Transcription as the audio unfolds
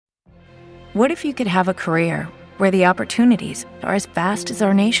What if you could have a career where the opportunities are as vast as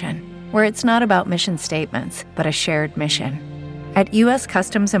our nation, where it's not about mission statements, but a shared mission? At U.S.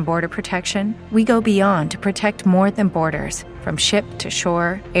 Customs and Border Protection, we go beyond to protect more than borders. From ship to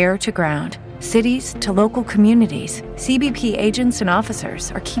shore, air to ground, cities to local communities, CBP agents and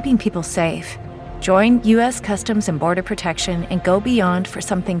officers are keeping people safe. Join U.S. Customs and Border Protection and go beyond for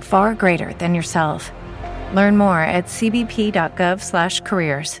something far greater than yourself. Learn more at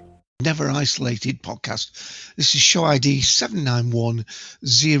cbp.gov/careers. Never Isolated podcast. This is show ID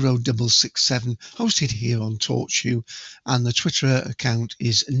 7910667, hosted here on TalkShoe, and the Twitter account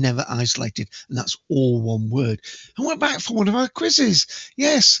is Never Isolated, and that's all one word. And we're back for one of our quizzes.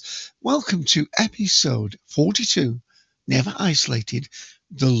 Yes, welcome to episode 42, Never Isolated,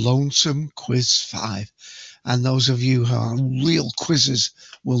 the Lonesome Quiz 5. And those of you who are real quizzers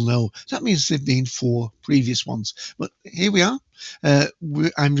will know that means there've been 4 previous ones. But here we are.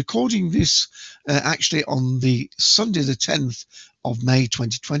 I'm recording this actually on the Sunday the 10th of May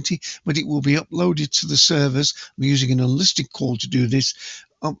 2020, but it will be uploaded to the servers. I'm using an unlisted call to do this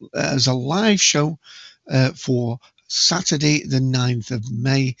as a live show for Saturday the 9th of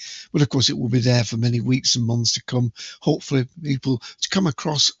May, but of course it will be there for many weeks and months to come, hopefully people to come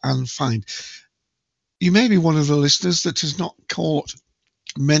across and find. You may be one of the listeners that has not caught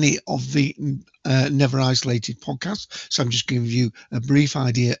many of the Never Isolated podcasts, so I'm just giving you a brief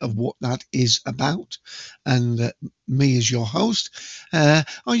idea of what that is about, and me as your host.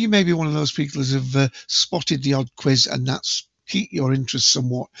 Or you may be one of those people that have spotted the odd quiz and that's piqued your interest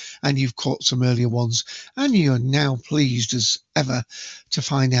somewhat, and you've caught some earlier ones, and you're now pleased as ever to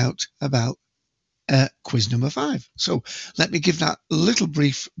find out about quiz number 5. So let me give that little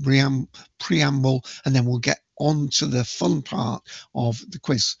brief preamble, and then we'll get on to the fun part of the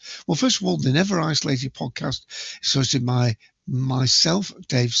quiz. Well, first of all, the Never Isolated podcast is hosted by myself,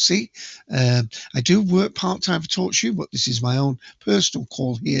 Dave C. I do work part-time for TalkShoe, but this is my own personal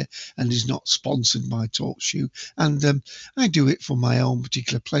call here and is not sponsored by TalkShoe. And I do it for my own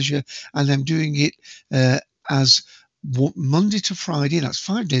particular pleasure, and I'm doing it as Monday to Friday, that's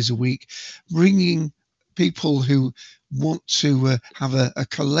 5 days a week, bringing people who want to have a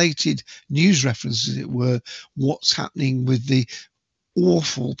collated news reference, as it were, what's happening with the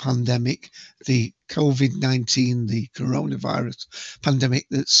awful pandemic, the COVID-19, the coronavirus pandemic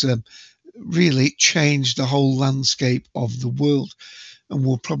that's really changed the whole landscape of the world, and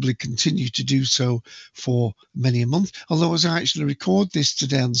will probably continue to do so for many a month. Although as I actually record this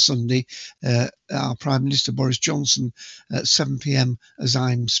today on Sunday, our Prime Minister Boris Johnson at 7 p.m. as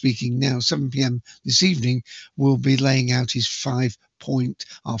I'm speaking now, 7 p.m. this evening, will be laying out his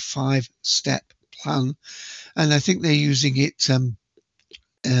 5-step plan. And I think they're using it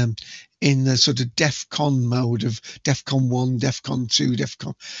in the sort of DEFCON mode of DEFCON 1, DEFCON 2,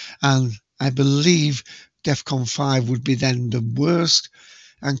 DEFCON. And I believe DEFCON 5 would be then the worst,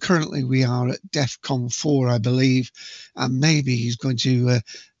 and currently we are at DEFCON 4, I believe, and maybe he's going to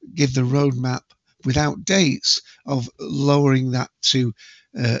give the roadmap without dates of lowering that to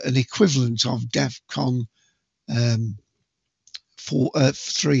an equivalent of DEFCON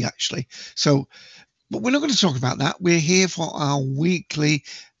 3, actually. So, but we're not going to talk about that. We're here for our weekly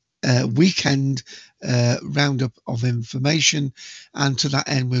weekend roundup of information, and to that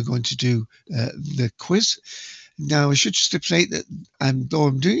end we're going to do the quiz. Now I should stipulate that though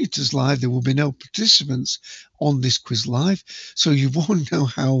I'm doing it as live, there will be no participants on this quiz live, so you won't know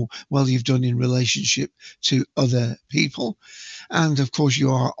how well you've done in relationship to other people, and of course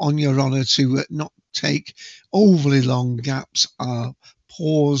you are on your honour to not take overly long gaps,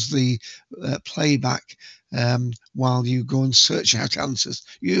 pause the playback while you go and search out answers.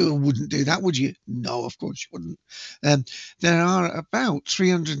 You wouldn't do that, would you? No, of course you wouldn't. There are about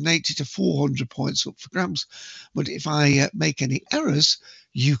 380 to 400 points up for grabs, but if I make any errors,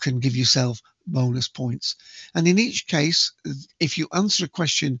 you can give yourself bonus points. And in each case, if you answer a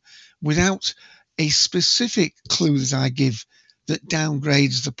question without a specific clue that I give that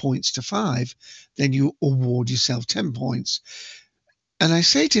downgrades the points to 5, then you award yourself 10 points. And I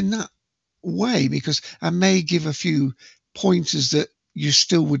say it in that way because I may give a few pointers that you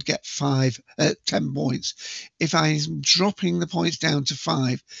still would get 10 points. If I'm dropping the points down to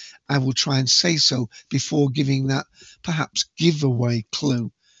 5, I will try and say so before giving that perhaps giveaway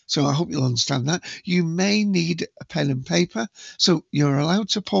clue. So I hope you'll understand that. You may need a pen and paper, so you're allowed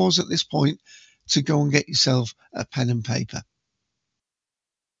to pause at this point to go and get yourself a pen and paper.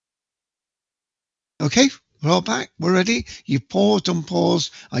 Okay, We're all back. We're ready. You paused,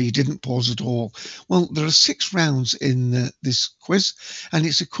 unpaused, or you didn't pause at all. Well, there are 6 rounds in this quiz, and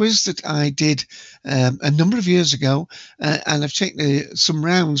it's a quiz that I did a number of years ago, and I've taken some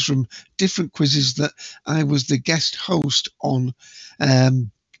rounds from different quizzes that I was the guest host on.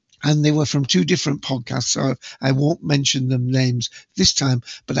 And they were from 2 different podcasts, so I won't mention them names this time,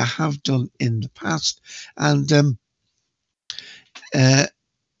 but I have done in the past. And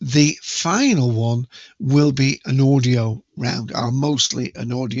the final one will be an audio round, or mostly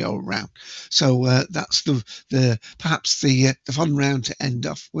an audio round. So that's the perhaps the fun round to end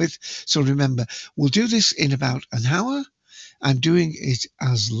off with. So remember, we'll do this in about an hour. I'm doing it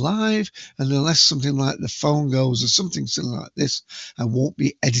as live, and unless something like the phone goes or something similar like this, I won't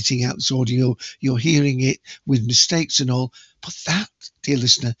be editing out this audio. You're hearing it with mistakes and all, but that, dear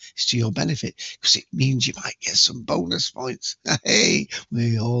listener, is to your benefit because it means you might get some bonus points. Hey,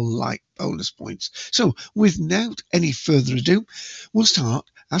 we all like bonus points. So without any further ado, we'll start,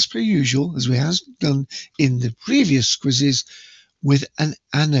 as per usual, as we have done in the previous quizzes, with an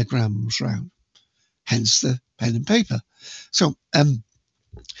anagrams round, hence the pen and paper. So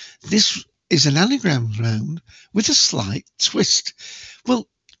this is an anagram round with a slight twist. Well,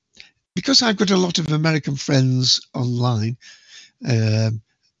 because I've got a lot of American friends online, and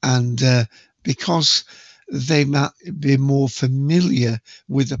because they might be more familiar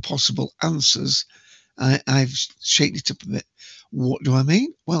with the possible answers, I've shaped it up a bit. What do I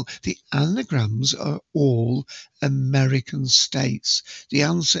mean? Well, the anagrams are all American states. The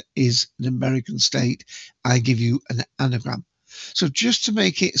answer is an American state. I give you an anagram. So just to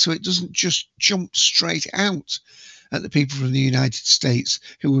make it so it doesn't just jump straight out at the people from the United States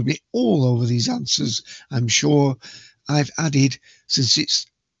who would be all over these answers, I'm sure I've added, since it's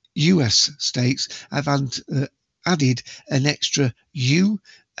US states, I've added an extra U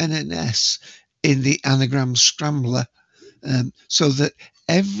and an S in the anagram scrambler, so that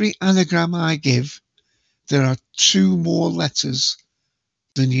every anagram I give, there are 2 more letters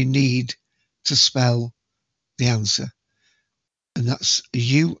than you need to spell the answer. And that's a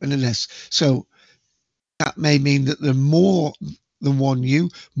U and an S. So that may mean that there are more than 1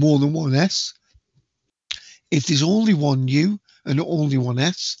 U, more than 1 S. If there's only 1 U and only 1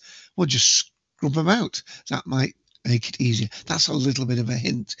 S, well, just scrub them out. That might make it easier. That's a little bit of a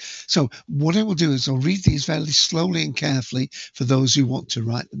hint. So what I will do is I'll read these fairly slowly and carefully for those who want to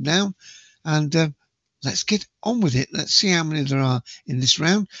write them down. And let's get on with it. Let's see how many there are in this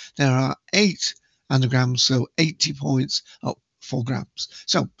round. There are 8 anagrams, so 80 points up 4 grams.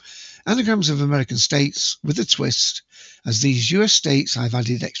 So anagrams of American states with a twist. As these US states, I've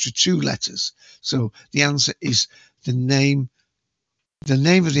added extra 2 letters. So the answer is the name. The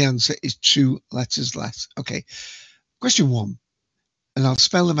name of the answer is 2 letters less. Okay. Question 1, and I'll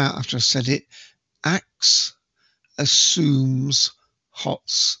spell them out after I said it. Axe, assumes,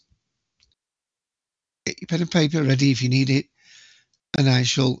 hots. Get your pen and paper ready if you need it, and I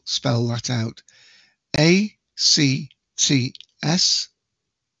shall spell that out. ACTS, ASSUMES,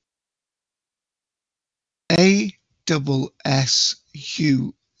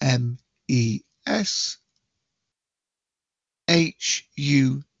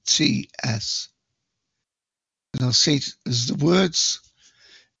 HUTS. And I'll say it as the words: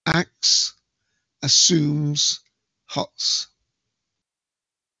 axe, assumes, hots.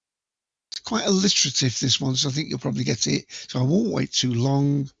 It's quite alliterative, this one, so I think you'll probably get it. So I won't wait too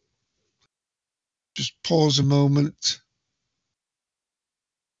long. Just pause a moment.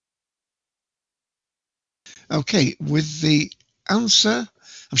 Okay, with the answer,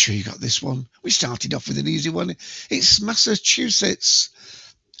 I'm sure you got this one. We started off with an easy one. It's Massachusetts.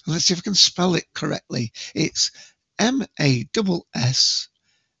 Let's see if I can spell it correctly. It's MASSACHUSETTS,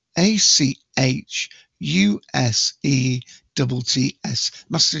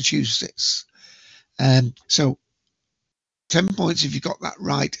 Massachusetts. So 10 points if you got that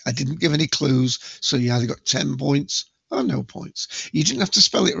right. I didn't give any clues, so you either got 10 points or no points. You didn't have to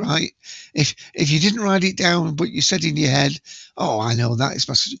spell it right. If you didn't write it down, but you said in your head, oh, I know that is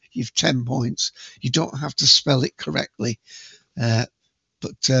Massachusetts, you've 10 points. You don't have to spell it correctly.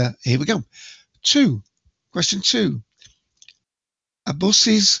 But here we go. Question 2. A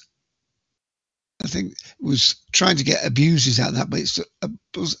bus's, I think was trying to get abuses out of that, but it's a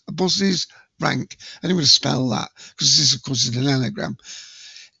bus's rank. I'm going to spell that because this, of course, is an anagram.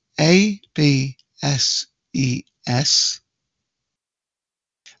 ABSES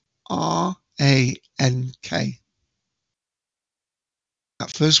RANK.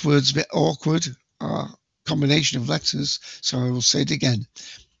 That first word's a bit awkward, a combination of letters, so I will say it again.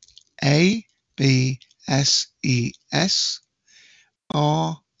 ABSES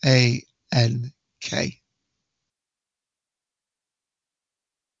RANK.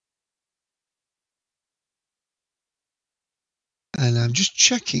 And I'm just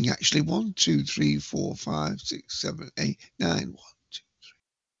checking actually 1, 2, 3, 4, 5, 6, 7, 8, 9, 1, 2.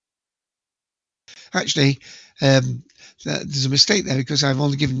 Actually, there's a mistake there because I've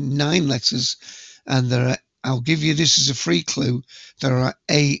only given 9 letters, and I'll give you this as a free clue. There are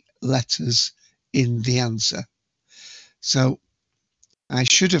 8 letters in the answer. So I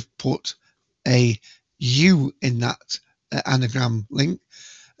should have put a U in that anagram link.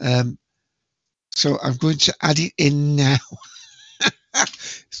 So I'm going to add it in now.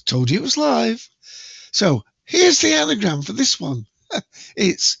 Told you it was live. So here's the anagram for this one.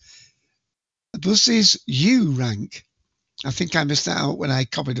 It's the bus's U rank. I think I missed that out when I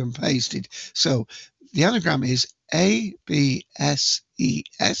copied and pasted. So the anagram is ABSES,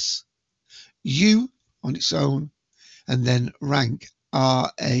 U on its own, and then rank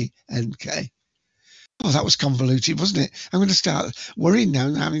RANK. Oh, that was convoluted, wasn't it? I'm going to start worrying now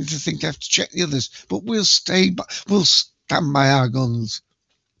and having to think I have to check the others, but we'll stand by our guns.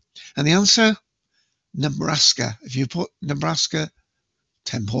 And the answer, Nebraska. If you put Nebraska,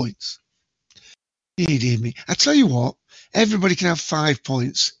 10 points. Dear me. I tell you what, everybody can have 5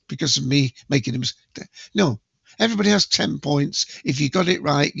 points because of me making a mistake. No, everybody has 10 points. If you got it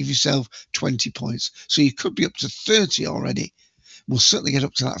right, give yourself 20 points. So you could be up to 30 already. We'll certainly get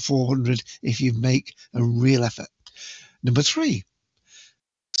up to that 400 if you make a real effort. Number 3,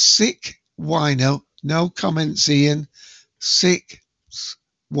 sick wino. No comments, Ian. Sick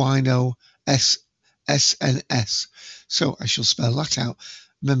wino SNS. So I shall spell that out.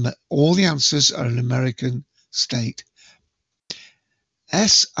 Remember, all the answers are an American state.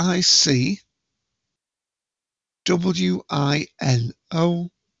 SICWINOSNS.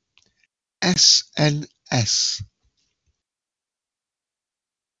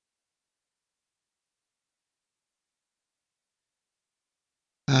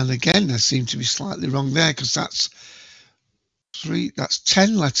 And again, I seem to be slightly wrong there because that's 10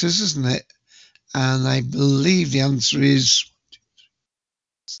 letters, isn't it? And I believe the answer is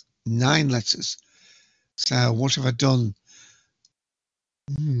 9 letters. So what have I done?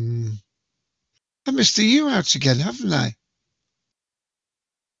 I missed the U out again, haven't I?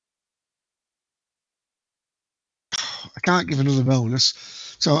 I can't give another bonus,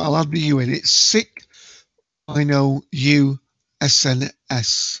 so I'll add the U in. It's sick. I know U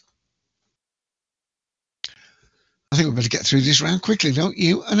SNS. I think we better get through this round quickly, don't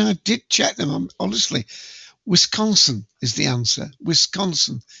you? And I did check them, honestly. Wisconsin is the answer.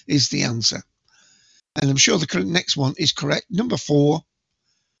 Wisconsin is the answer. And I'm sure the next one is correct. Number 4,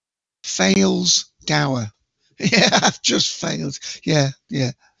 fails Dower. Yeah, I've just failed. Yeah.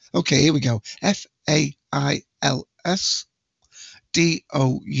 Okay, here we go. FAILS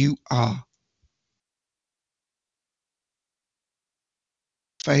DOUR.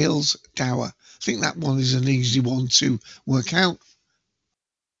 Fails Dower. I think that one is an easy one to work out.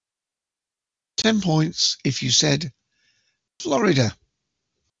 10 points if you said Florida.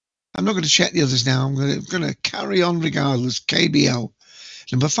 I'm not going to check the others now. I'm going to carry on regardless. KBO.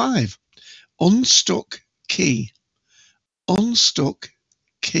 Number 5, unstuck key. Unstuck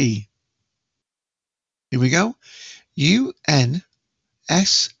key. Here we go. UNSTUCK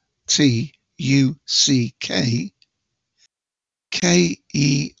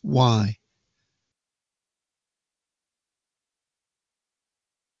KEY.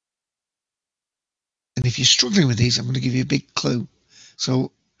 And if you're struggling with these, I'm going to give you a big clue.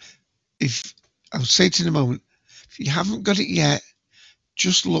 So I'll say it in a moment, if you haven't got it yet,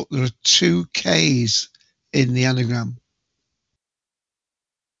 just look, there are 2 Ks in the anagram.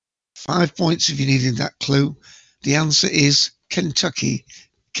 5 points if you needed that clue. The answer is Kentucky.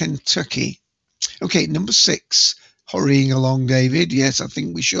 Kentucky. Okay, number 6. Hurrying along, David. Yes, I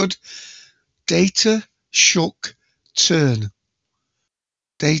think we should. Data shook turn.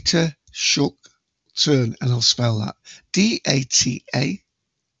 Data shook turn. And I'll spell that. DATA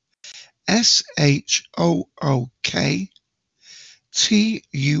SHOOK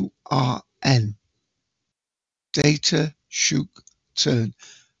TURN. Data shook turn.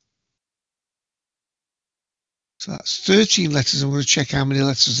 So that's 13 letters. I'm going to check how many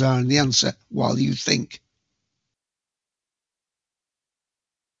letters there are in the answer while you think.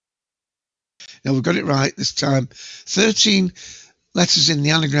 Now we've got it right this time. 13 letters in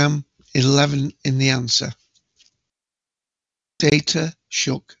the anagram, 11 in the answer. Data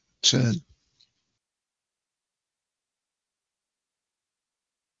shook turn.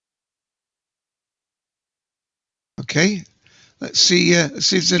 Okay, let's see if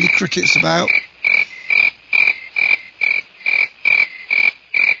there's any crickets about.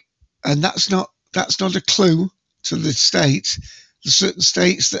 And that's not a clue to the state. There's certain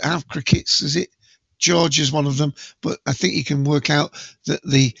states that have crickets. Is it Georgia is one of them, but I think you can work out that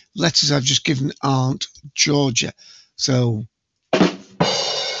the letters I've just given aren't Georgia. So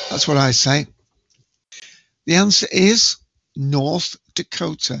that's what I say. The answer is North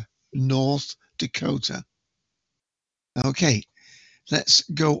Dakota. North Dakota. Okay, let's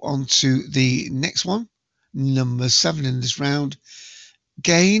go on to the next one. Number 7 in this round.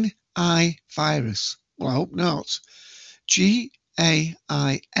 Gain I virus. Well, I hope not. GAINIVIRUS.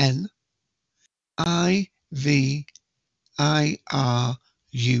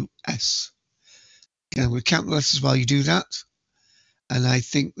 Okay, I'm going to count the letters while you do that. And I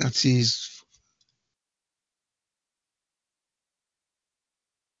think that is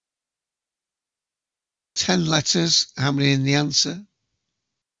 10 letters. How many in the answer?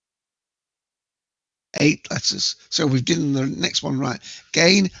 8 letters. So we've done the next one right.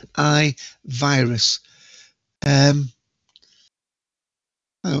 Gain I virus.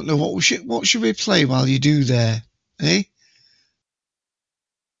 I don't know what should we play while you do there, eh?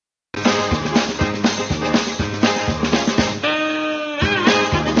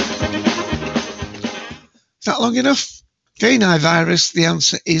 Is that long enough? Gain I virus. The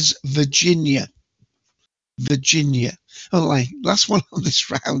answer is Virginia. Virginia. All right. Last one on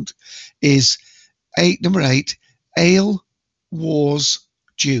this round is number 8. Ale wars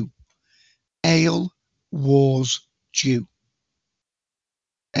due. Ale wars due.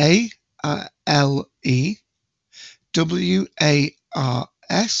 ALEWARSDUE.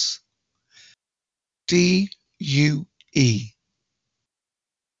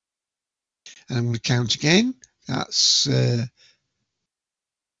 And I'm going to count again. That's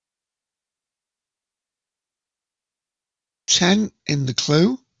 10 in the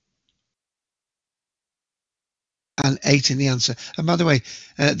clue and 8 in the answer. And by the way,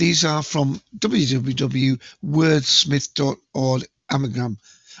 these are from www.wordsmith.org anagram.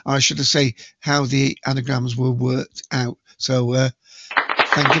 Or I should say how the anagrams were worked out. So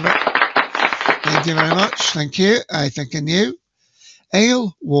thank you very much. Thank you. I thank you.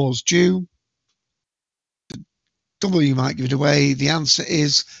 Ale wars due. W might give it away. The answer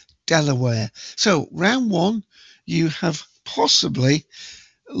is Delaware. So round 1, you have possibly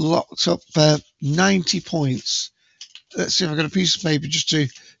locked up 90 points. Let's see if I've got a piece of paper just to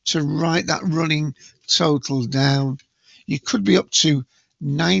write that running total down. You could be up to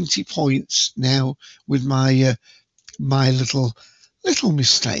 90 points now with my my little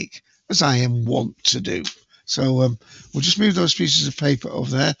mistake, as I am wont to do. So we'll just move those pieces of paper over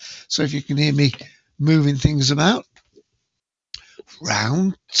there. So if you can hear me moving things about.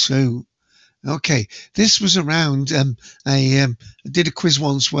 Round 2. Okay, this was around, I did a quiz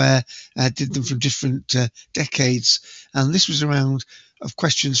once where I did them from different decades, and this was around of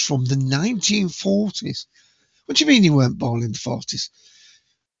questions from the 1940s. What do you mean you weren't born in the 40s?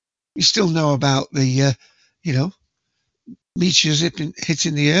 You still know about the, meteors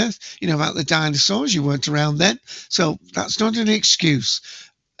hitting the earth, you know about the dinosaurs, you weren't around then, so that's not an excuse.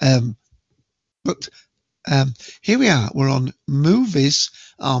 But here we are, we're on movies,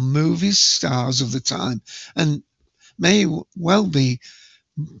 our movie stars of the time, and may well be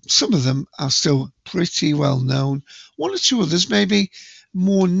some of them are still pretty well known. One or two others maybe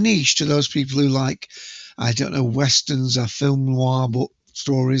more niche to those people who like, I don't know, westerns or film noir book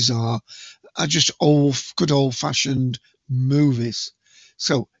stories are just good old-fashioned movies.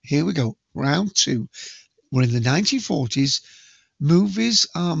 So here we go, round 2. We're in the 1940s. Movies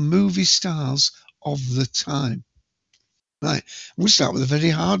are movie stars of the time. Right, we'll start with a very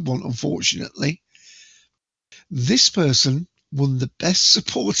hard one, unfortunately. This person won the Best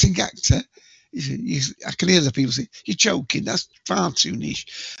Supporting Actor. I can hear the people say, you're joking, that's far too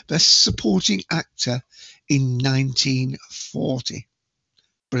niche. Best Supporting Actor in 1940.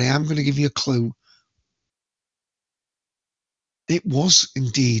 But I am going to give you a clue. It was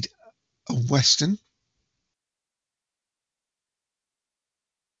indeed a Western.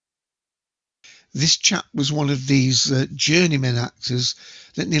 This chap was one of these journeyman actors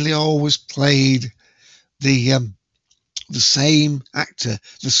that nearly always played the same actor,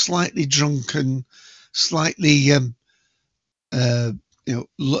 the slightly drunken, slightly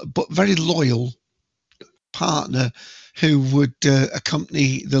but very loyal partner who would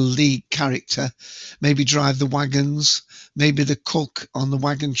accompany the lead character, maybe drive the wagons, maybe the cook on the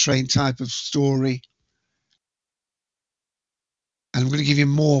wagon train type of story. And I'm going to give you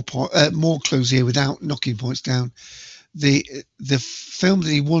more clues here without knocking points down. The film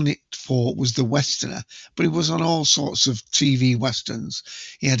that he won it for was The Westerner, but he was on all sorts of TV westerns.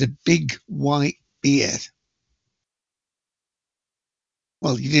 He had a big white beard.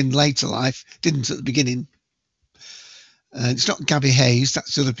 Well, he did in later life, didn't at the beginning. It's not Gabby Hayes.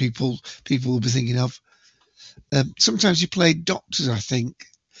 That's the other people will be thinking of. Sometimes he played doctors, I think.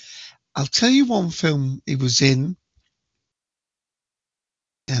 I'll tell you one film he was in.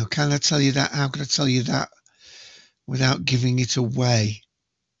 Now, can I tell you that? How can I tell you that without giving it away?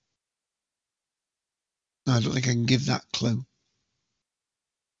 No, I don't think I can give that clue.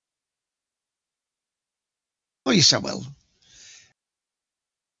 Oh, yes, I will.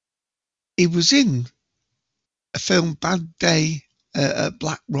 He was in a film, Bad Day at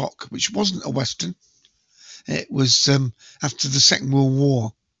Black Rock, which wasn't a Western. It was after the Second World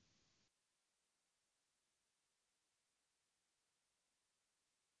War.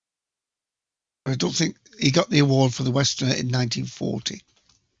 I don't think he got the award for the Western in 1940.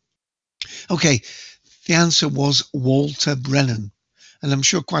 Okay, the answer was Walter Brennan. And I'm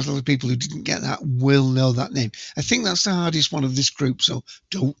sure quite a lot of people who didn't get that will know that name. I think that's the hardest one of this group, so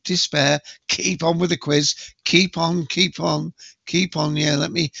don't despair. Keep on with the quiz. Keep on, keep on, keep on. Yeah,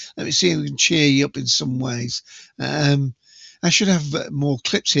 let me see if we can cheer you up in some ways. I should have more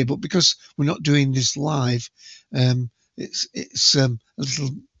clips here, but because we're not doing this live, it's a little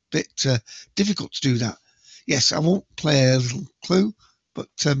bit difficult to do that. Yes, I won't play a little clue, but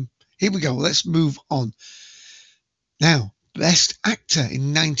here we go. Let's move on. Now, Best Actor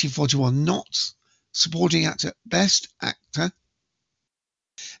in 1941, not supporting actor, Best Actor.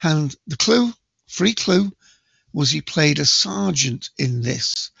 And the clue, free clue, was he played a sergeant in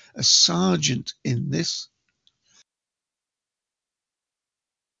this. A sergeant in this.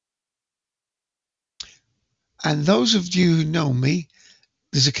 And those of you who know me,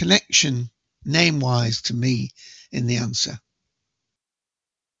 there's a connection name-wise to me in the answer.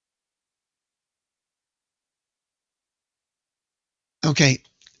 Okay,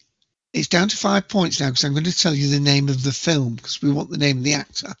 it's down to 5 points now because I'm going to tell you the name of the film because we want the name of the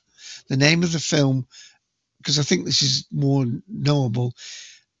actor. The name of the film, because I think this is more knowable,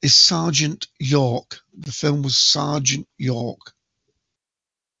 is Sergeant York. The film was Sergeant York.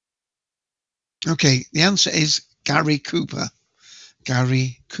 Okay, the answer is Gary Cooper.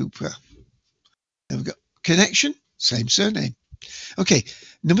 Gary Cooper. There we go. Connection, same surname. Okay,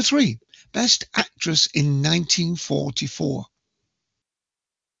 number 3. Best Actress in 1944.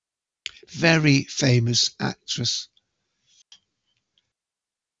 Very famous actress.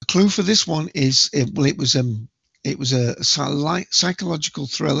 The clue for this one is it was a psychological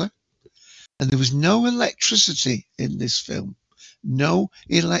thriller, and there was no electricity in this film. No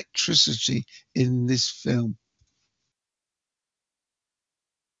electricity in this film.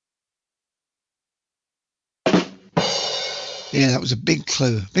 Yeah, that was a big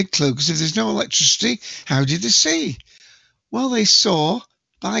clue. Big clue, because if there's no electricity, how did they see? Well, they saw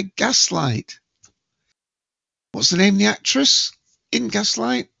by gaslight. What's the name of the actress in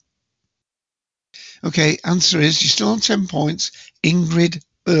Gaslight? Okay, answer is, you're still on 10 points, Ingrid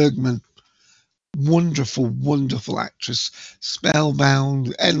Bergman. Wonderful, wonderful actress.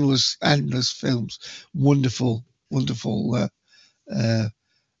 Spellbound, endless films. Wonderful, wonderful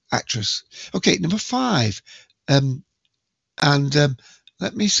actress. Okay, number 5. And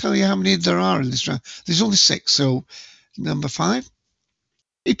let me tell you how many there are in this round. There's only 6. So number 5,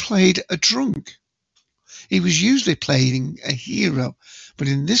 he played a drunk. He was usually playing a hero, but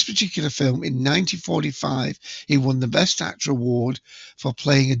in this particular film in 1945, he won the Best Actor award for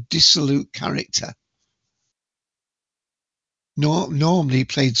playing a dissolute character. Normally, he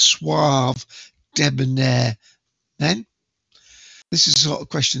played suave, debonair men. This is the sort of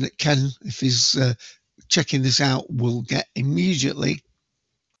question that Ken, if he's checking this out, will get immediately.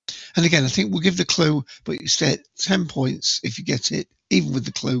 And again, I think we'll give the clue, but you stay at 10 points if you get it, even with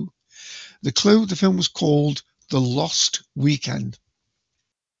the clue. The clue, the film was called The Lost Weekend,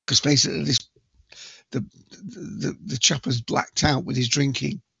 because basically the chap has blacked out with his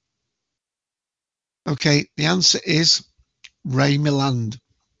drinking. Okay, the answer is Ray Milland.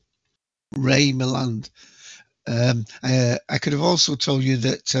 Ray Milland. I could have also told you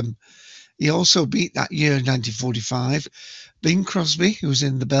that he also beat that year in 1945 Bing Crosby, who was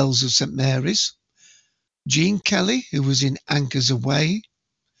in The Bells of St Mary's, Gene Kelly, who was in Anchors Away,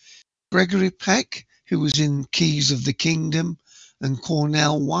 Gregory Peck, who was in Keys of the Kingdom, and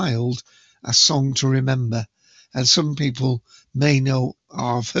Cornell Wilde, A Song to Remember. And some people may know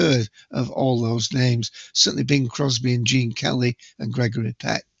or have heard of all those names, certainly Bing Crosby and Gene Kelly and Gregory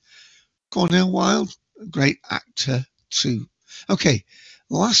Peck. Cornell Wilde, a great actor too. Okay,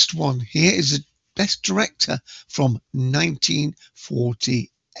 last one here is the Best Director from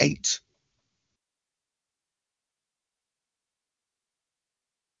 1948.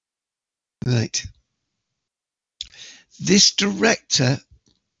 Right. This director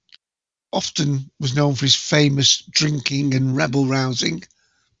often was known for his famous drinking and rebel rousing.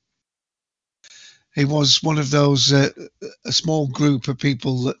 He was one of those, a small group of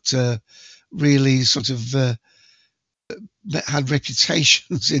people that really sort of that had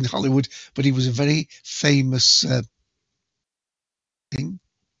reputations in Hollywood, but he was a very famous thing.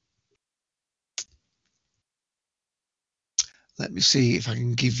 Let me see if I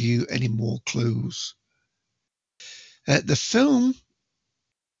can give you any more clues. The film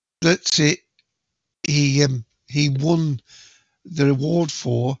that he won the award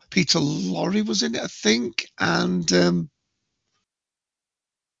for, Peter Lorre was in it, I think, and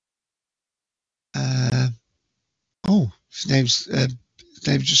his name's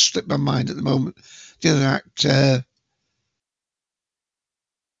just slipped my mind at the moment. The other actor,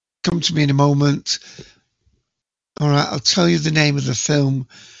 come to me in a moment. All right, I'll tell you the name of the film,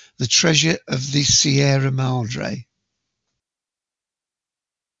 The Treasure of the Sierra Madre.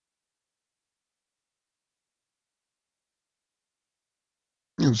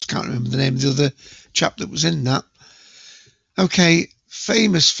 I just can't remember the name of the other chap that was in that. Okay,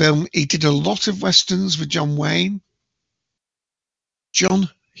 famous film. He did a lot of westerns with John Wayne. John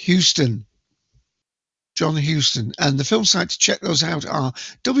Huston. John Huston. And the film site to check those out are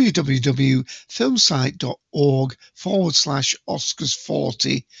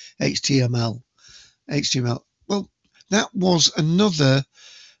www.filmsite.org/Oscars40 HTML. Well, that was another.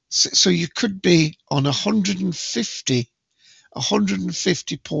 So you could be on 150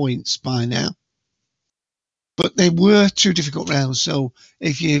 points by now. But they were two difficult rounds, so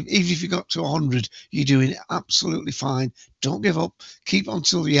even if you got to 100, you're doing absolutely fine. Don't give up. Keep on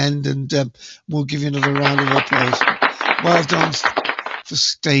till the end, and we'll give you another round of applause. Well done for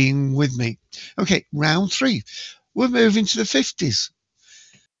staying with me. Okay, round 3. We're moving to the 50s.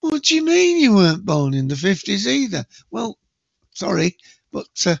 What do you mean you weren't born in the 50s either? Well, sorry, but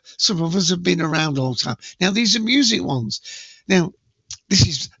some of us have been around all the time. Now, these are music ones. Now, this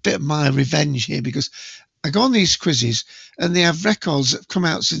is a bit of my revenge here, because I go on these quizzes and they have records that have come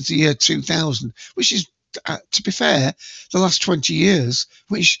out since the year 2000, which is, to be fair, the last 20 years,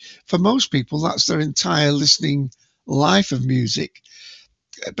 which for most people, that's their entire listening life of music.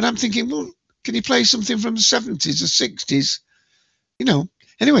 But I'm thinking, well, can you play something from the 70s or 60s?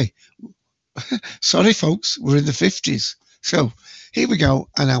 Anyway, sorry, folks, we're in the 50s. So here we go,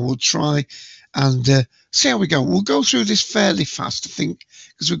 and I will try and see how we go. We'll go through this fairly fast, I think,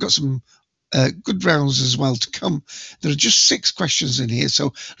 because we've got some good rounds as well to come. There are just 6 questions in here,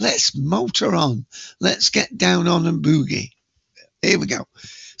 so let's motor on. Let's get down on and boogie. Here we go.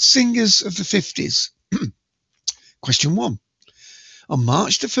 Singers of the 50s. Question 1. On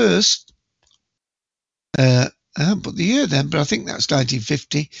March the 1st, I haven't put the year then, but I think that's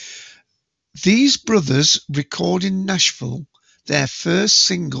 1950, these brothers record in Nashville their first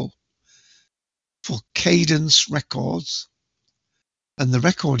single for Cadence Records, and the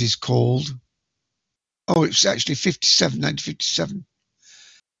record is called, it's actually 1957.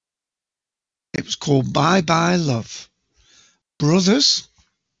 It was called Bye Bye Love. Brothers,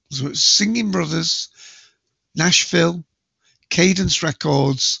 so it's singing brothers, Nashville, Cadence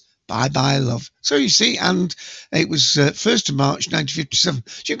Records, Bye Bye Love. So you see, and it was 1st of March 1957.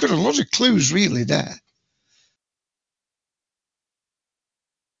 So you've got a lot of clues really there.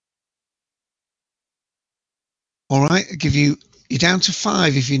 All right, I'll give you're down to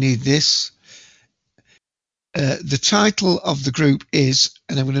 5 if you need this. The title of the group is,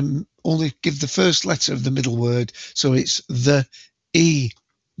 and I'm going to only give the first letter of the middle word, so it's the E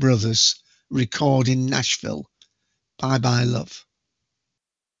Brothers record in Nashville. Bye Bye Love.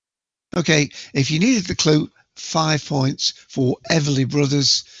 Okay, if you needed the clue, 5 points for Everly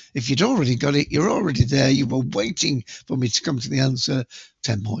Brothers. If you'd already got it, you're already there. You were waiting for me to come to the answer.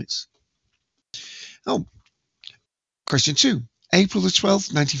 10 points. Oh, question 2. April the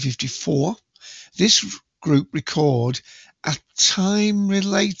 12th, 1954. This group record a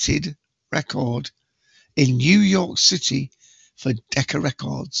time-related record in New York City for Decca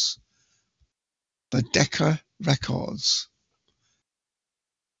Records.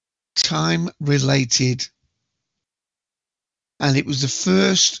 Time-related. And it was the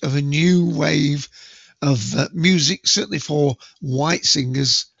first of a new wave of music, certainly for white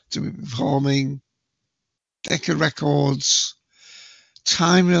singers to be performing. Decca Records.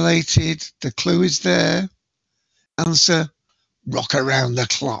 Time-related. The clue is there. Answer, Rock Around the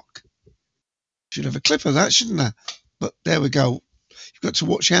Clock. Should have a clip of that, shouldn't I? But there we go. You've got to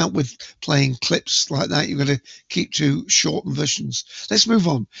watch out with playing clips like that. You've got to keep to shortened versions. Let's move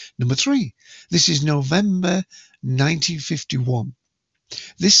on. Number 3. This is November 1951.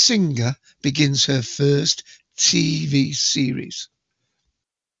 This singer begins her first TV series.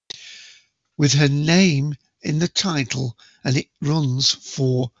 with her name in the title, and it runs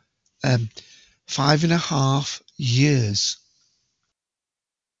for 5.5 years.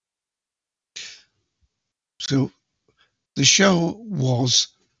 So the show was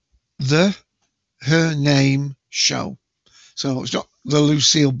the Her Name Show. So it's not the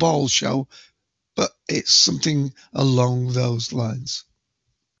Lucille Ball Show, but it's something along those lines.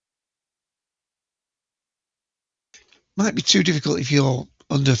 Might be too difficult if you're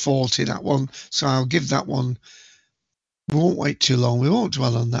under 40, that one. So I'll give that one. We won't wait too long. We won't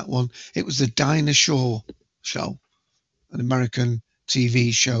dwell on that one. It was the Dinah Shore Show, an American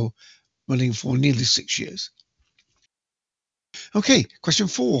TV show running for nearly 6 years. Okay, question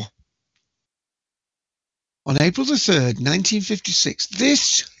 4. On April the 3rd, 1956,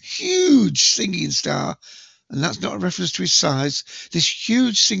 this huge singing star, and that's not a reference to his size, this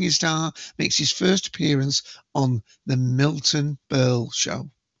huge singing star makes his first appearance on the Milton Berle Show.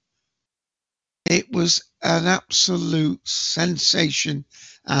 It was an absolute sensation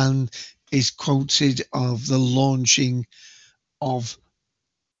and is quoted of the launching of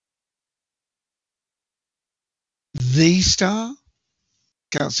the star.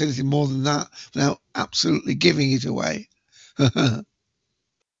 Can't say anything more than that without absolutely giving it away. I'll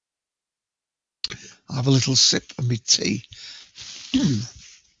have a little sip of my tea.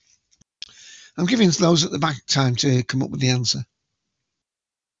 I'm giving those at the back time to come up with the answer.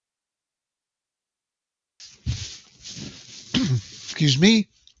 Excuse me.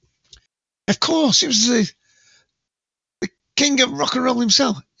 Of course, it was the king of rock and roll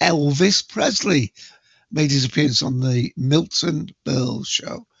himself, Elvis Presley, made his appearance on the Milton Berle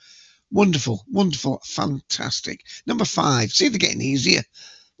Show. Wonderful, wonderful, fantastic. Number 5. See, they're getting easier.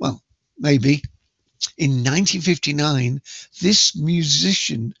 Well, maybe. In 1959, this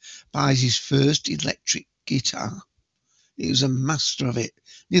musician buys his first electric guitar. He was a master of it.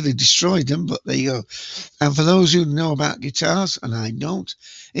 Nearly destroyed them, but there you go. And for those who know about guitars, and I don't,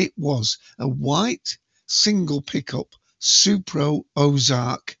 it was a white single pickup Supro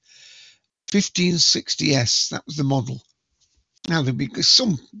Ozark 1560S. That was the model. Now, there'll be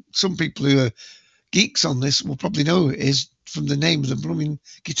some people who are geeks on this will probably know it is from the name of the blooming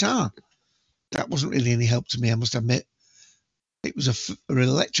guitar. That wasn't really any help to me, I must admit. It was an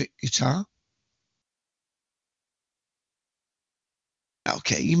electric guitar.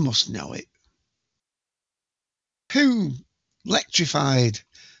 Okay, you must know it. Who electrified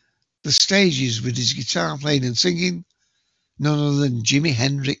the stages with his guitar playing and singing? None other than Jimi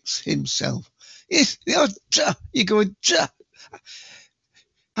Hendrix himself. Yes, you're going, duh.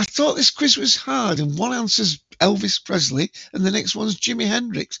 I thought this quiz was hard, and one answer's Elvis Presley, and the next one's Jimi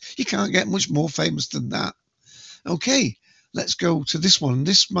Hendrix. You can't get much more famous than that. Okay, let's go to this one.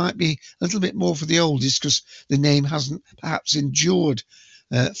 This might be a little bit more for the oldies because the name hasn't perhaps endured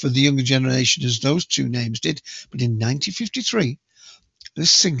for the younger generation as those two names did. But in 1953, this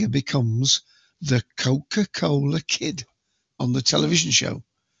singer becomes the Coca-Cola Kid on the television show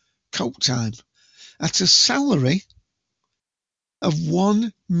Coke Time at a salary of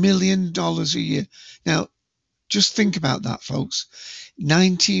 $1 million a year. Now, just think about that, folks.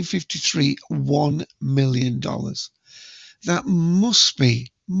 1953, $1 million. That must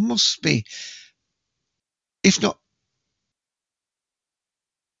be, if not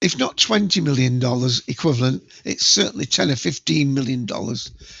 $20 million equivalent, it's certainly $10 or $15 million.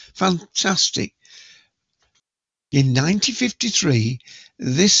 Fantastic. In 1953,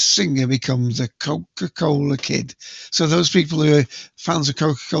 this singer becomes a Coca-Cola Kid. So those people who are fans of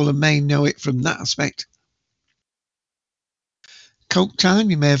Coca-Cola may know it from that aspect. Coke Time,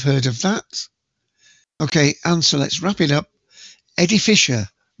 you may have heard of that. Okay, answer, let's wrap it up. Eddie Fisher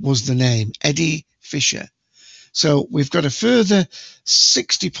was the name, Eddie Fisher. So we've got a further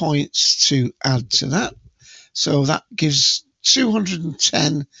 60 points to add to that. So that gives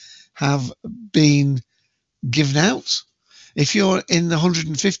 210 have been given out. If you're in the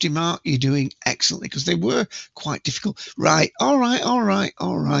 150 mark, you're doing excellently because they were quite difficult. Right, all right.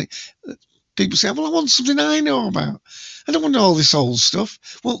 People say, well, I want something I know about. I don't want all this old stuff.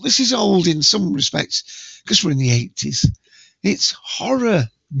 Well, this is old in some respects because we're in the 80s. It's horror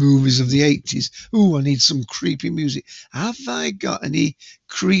movies of the 80s. Ooh, I need some creepy music. Have I got any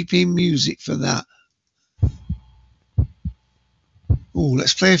creepy music for that? Ooh,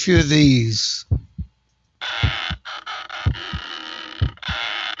 let's play a few of these.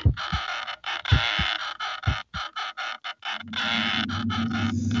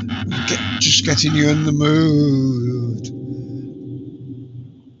 Just getting you in the mood.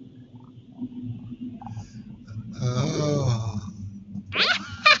 Oh.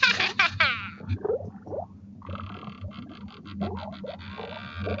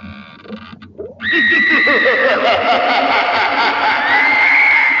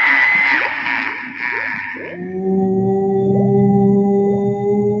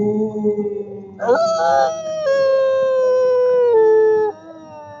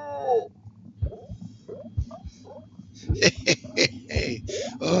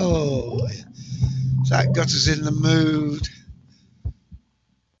 that got us in the mood.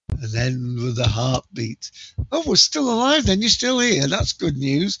 And then with the heartbeat. Oh, we're still alive then. You're still here. That's good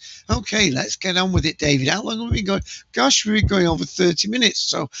news. Okay, let's get on with it, David. How long have we been going? Gosh, we've been going over 30 minutes.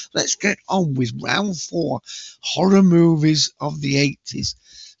 So let's get on with round 4, horror movies of the 80s.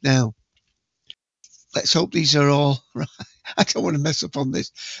 Now, let's hope these are all right. I don't want to mess up on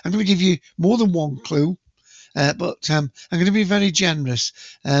this. I'm going to give you more than one clue, but I'm going to be very generous.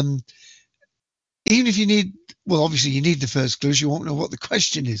 Even if you need, well, obviously you need the first clues, you won't know what the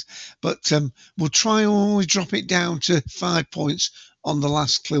question is, but we'll try and always drop it down to 5 points on the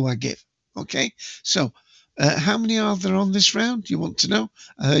last clue I give. Okay, so how many are there on this round? You want to know?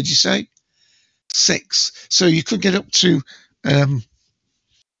 I heard you say 6. So you could get up to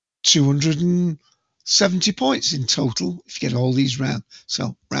 270 points in total if you get all these round.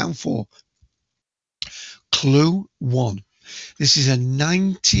 So round 4. Clue 1. This is a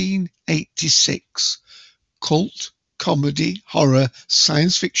 1986 cult comedy horror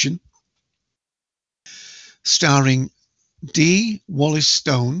science fiction starring D. Wallace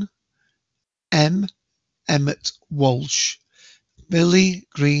Stone, M. Emmett Walsh, Billy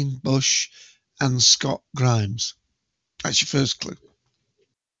Greenbush, and Scott Grimes. That's your first clue.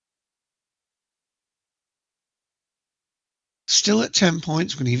 Still at 10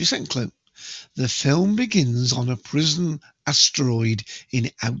 points, I'm going to give you a second clue. The film begins on a prison asteroid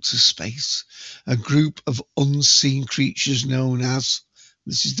in outer space. A group of unseen creatures known as,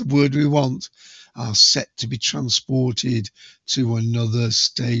 this is the word we want, are set to be transported to another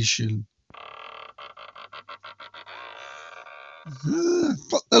station.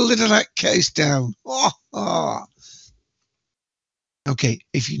 Put the lid of that case down. Okay,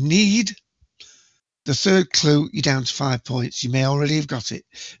 if you need the third clue, you're down to 5 points. You may already have got it.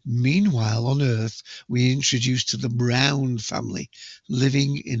 Meanwhile, on Earth, we're introduced to the Brown family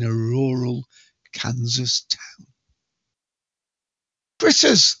living in a rural Kansas town.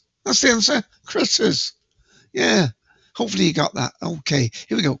 Critters! That's the answer. Critters. Yeah. Hopefully you got that. Okay,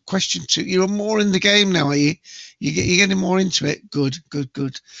 here we go. Question 2. You're more in the game now, are you? You're getting more into it. Good.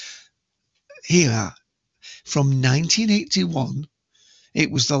 Here we are. From 1981, it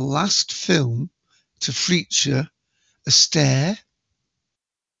was the last film to feature Astaire,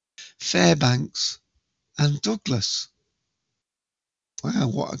 Fairbanks, and Douglas. Wow,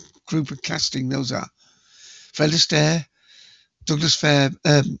 what a group of casting those are. Fred Astaire, Douglas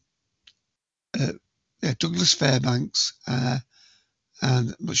Fairbanks, and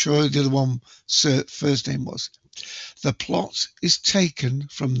I'm not sure who the other one first name was. The plot is taken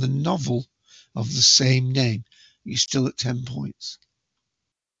from the novel of the same name. You're still at 10 points.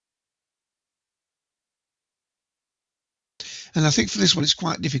 And I think for this one it's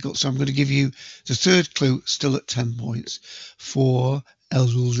quite difficult, so I'm going to give you the third clue, still at 10 points. 4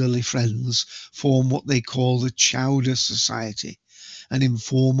 elderly friends form what they call the Chowder Society, an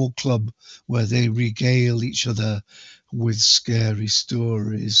informal club where they regale each other with scary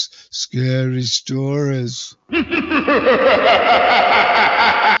stories. Scary stories.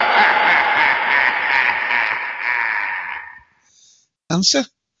 Answer?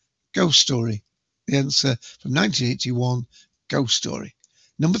 Ghost Story. The answer from 1981, Ghost Story.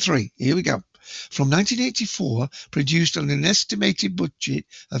 Number 3, here we go. From 1984, produced on an estimated budget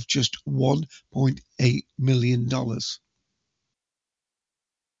of just $1.8 million.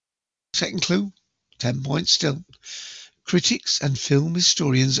 Second clue, 10 points still. Critics and film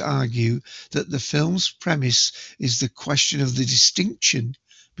historians argue that the film's premise is the question of the distinction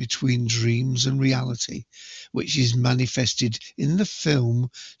between dreams and reality, which is manifested in the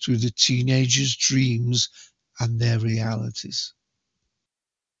film through the teenagers' dreams and their realities.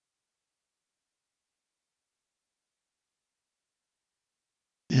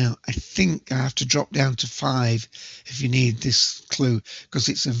 Now, I think I have to drop down to 5 if you need this clue, because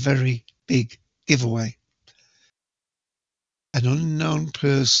it's a very big giveaway. An unknown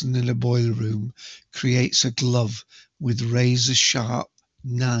person in a boiler room creates a glove with razor-sharp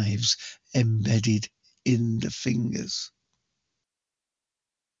knives embedded in the fingers.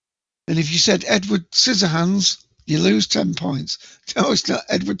 And if you said Edward Scissorhands, you lose 10 points. No, it's not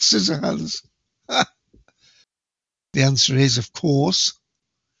Edward Scissorhands. The answer is, of course,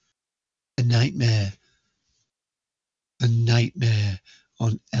 A Nightmare. A Nightmare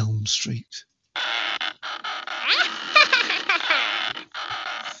on Elm Street.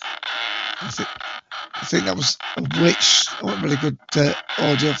 I think that was a witch. I wasn't really good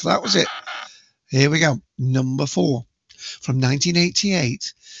audio for that, was it? Here we go. Number 4. From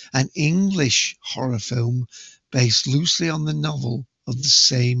 1988, an English horror film based loosely on the novel of the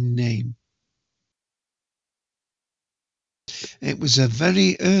same name. It was a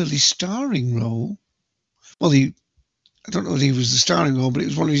very early starring role. Well, I don't know if he was the starring role, but it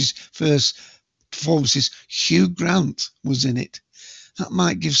was one of his first performances. Hugh Grant was in it. That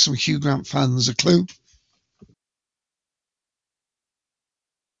might give some Hugh Grant fans a clue.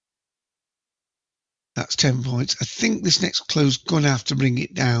 That's 10 points. I think this next clue's going to have to bring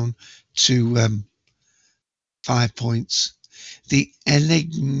it down to 5 points. The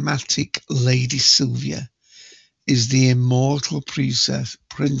enigmatic Lady Sylvia is the immortal priestess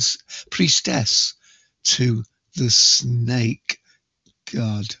to the snake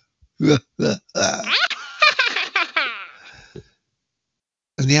god.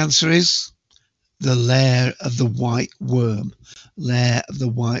 And the answer is the lair of the white worm. Lair of the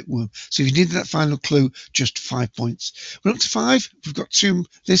white worm. So if you needed that final clue, just 5 points. We're up to 5. We've got 2,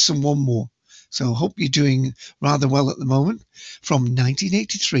 this and 1 more. So I hope you're doing rather well at the moment. From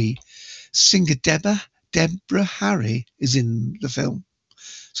 1983, singer Deborah Harry is in the film.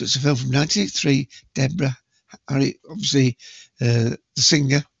 So it's a film from 1983. Deborah Harry, obviously the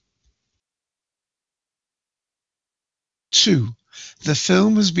singer. 2. The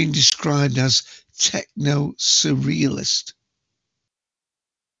film has been described as techno-surrealist.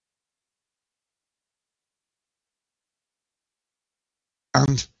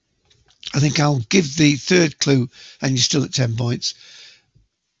 And I think I'll give the third clue, and you're still at 10 points.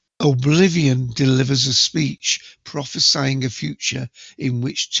 Oblivion delivers a speech prophesying a future in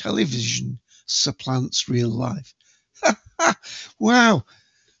which television supplants real life. Wow.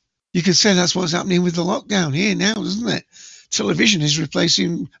 You could say that's what's happening with the lockdown here now, isn't it? Television is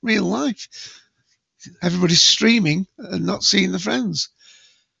replacing real life. Everybody's streaming and not seeing the friends.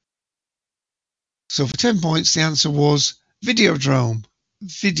 So for 10 points, the answer was Videodrome.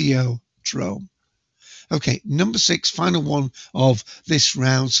 Videodrome. Okay, number 6, final one of this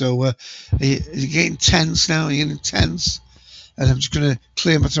round. So you're getting tense now. You're getting tense. And I'm just going to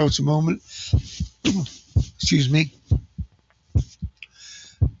clear my throat a moment. Excuse me.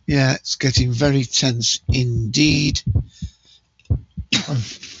 Yeah, it's getting very tense indeed.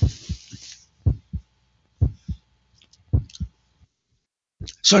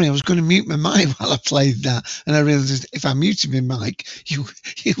 Sorry, I was going to mute my mic while I played that, and I realised if I muted my mic, you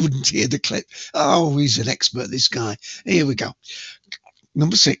wouldn't hear the clip. Oh, he's an expert, this guy. Here we go.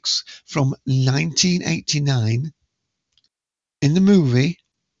 Number 6, from 1989. In the movie,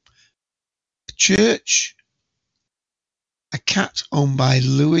 Church, a cat owned by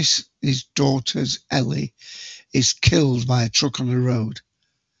Lewis's daughter's Ellie is killed by a truck on the road.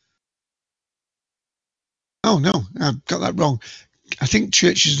 Oh, no, I've got that wrong. I think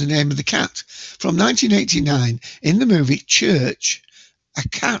Church is the name of the cat. From 1989, in the movie Church, a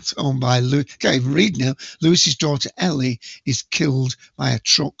cat owned by can't even read now. Lewis's daughter Ellie is killed by a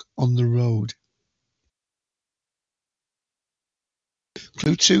truck on the road.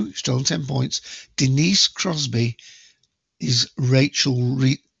 Clue 2, still on 10 points. Denise Crosby is Rachel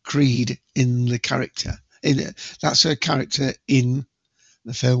Creed in the character. That's her character in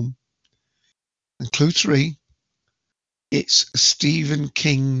the film. And clue 3, it's a Stephen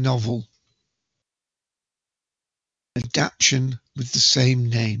King novel. Adaptation with the same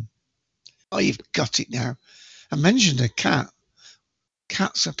name. Oh, you've got it now. I mentioned a cat.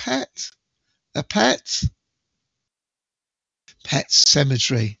 Cat's a pet. A pet. Pet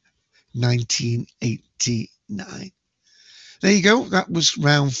Cemetery, 1989. There you go. That was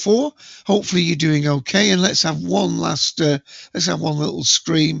round 4. Hopefully you're doing okay. And let's have one last. Let's have one little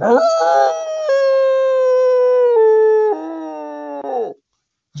scream. I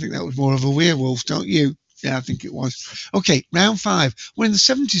think that was more of a werewolf, don't you? Yeah, I think it was. Okay, round 5. We're in the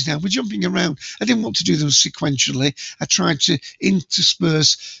 70s now. We're jumping around. I didn't want to do them sequentially. I tried to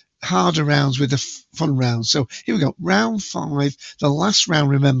intersperse harder rounds with the fun rounds. So here we go. Round 5. The last round,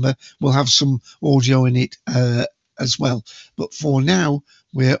 remember, will have some audio in it as well. But for now,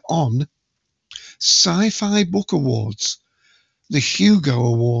 we're on Sci-Fi Book Awards, the Hugo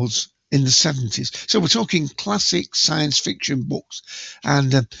Awards in the 70s. So we're talking classic science fiction books.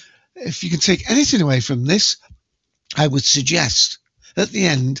 And if you can take anything away from this, I would suggest at the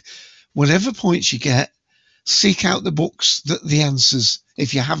end, whatever points you get, seek out the books, the answers,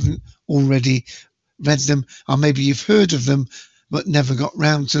 if you haven't already read them, or maybe you've heard of them but never got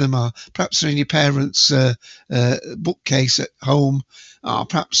round to them, or perhaps they're in your parents' bookcase at home, or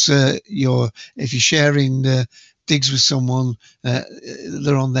perhaps if you're sharing digs with someone,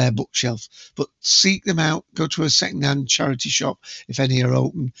 they're on their bookshelf. But seek them out, go to a second-hand charity shop if any are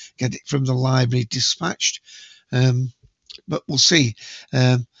open, get it from the library dispatched. But we'll see.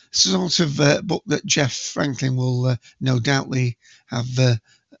 It's a sort of book that Jeff Franklin will no doubtly have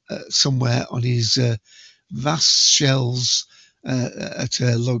somewhere on his vast shelves at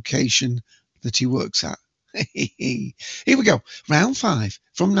a location that he works at. Here we go. Round 5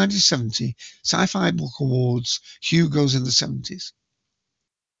 from 1970. Sci-Fi Book Awards. Hugo's in the 70s.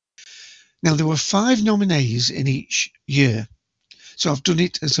 Now, there were 5 nominees in each year. So I've done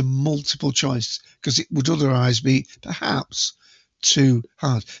it as a multiple choice because it would otherwise be perhaps too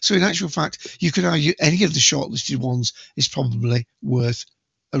hard. So in actual fact, you could argue any of the shortlisted ones is probably worth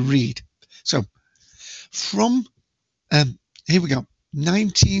a read. So from, here we go,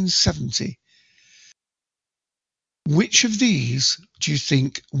 1970. Which of these do you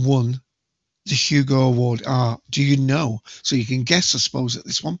think won the Hugo Award? Do you know? So you can guess, I suppose, at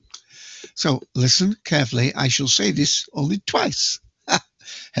this one. So listen carefully. I shall say this only twice.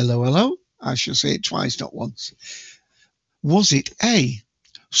 Hello, hello. I shall say it twice, not once. Was it A,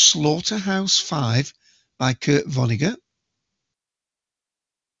 Slaughterhouse-Five by Kurt Vonnegut?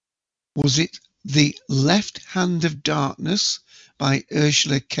 Was it The Left Hand of Darkness by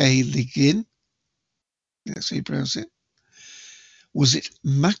Ursula K. Le Guin? That's how you pronounce it. Was it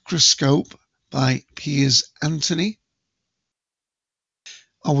Macroscope by Piers Anthony?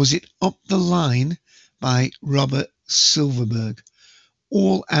 Or was it Up the Line by Robert Silverberg?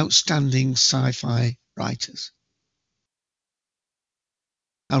 All outstanding sci-fi writers.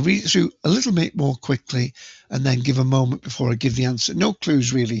 I'll read it through a little bit more quickly and then give a moment before I give the answer. No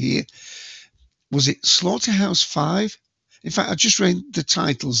clues really here. Was it Slaughterhouse-Five? In fact, I just read the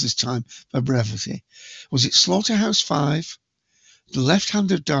titles this time for brevity. Was it Slaughterhouse-Five, The Left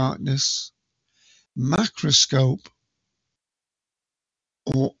Hand of Darkness, Macroscope,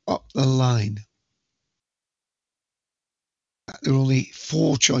 or Up the Line? There were only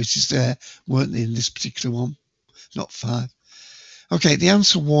 4 choices there, weren't there, in this particular one? Not 5. Okay, the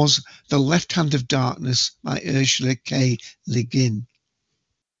answer was The Left Hand of Darkness by Ursula K. Le Guin.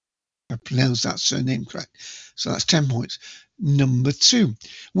 I pronounced that surname correct. So that's 10 points. Number 2.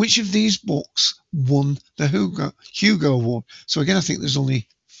 Which of these books won the Hugo Award? So again, I think there's only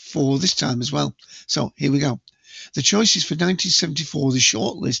 4 this time as well. So here we go. The choices for 1974, the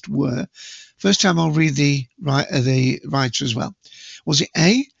shortlist were, first time I'll read the writer as well. Was it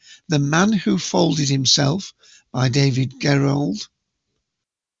A, The Man Who Folded Himself by David Gerrold?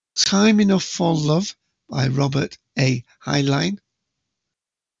 Time Enough for Love by Robert A. Heinlein?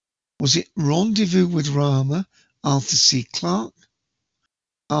 Was it Rendezvous with Rama, Arthur C. Clarke?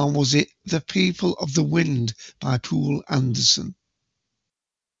 Or was it The People of the Wind by Poul Anderson?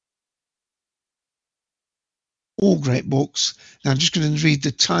 All great books. Now I'm just going to read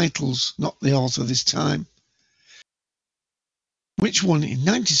the titles, not the author this time. Which won in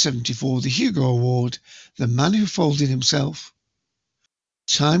 1974 the Hugo Award? The Man Who Folded Himself,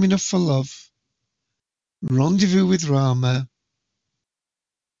 Time Enough for Love, Rendezvous with Rama,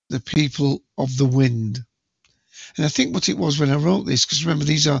 The People of the Wind. And I think what it was when I wrote this, because remember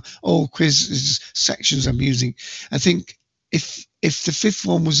these are all quiz sections I'm using, I think if the 5th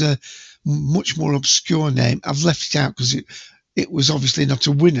one was a much more obscure name, I've left it out because it was obviously not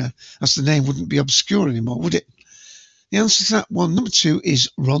a winner, as the name wouldn't be obscure anymore, would it? The answer to that one, number 2,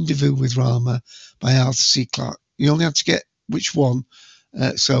 is Rendezvous with Rama by Arthur C. Clarke. You only had to get which one,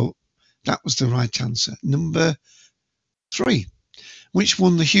 so that was the right answer. Number 3, which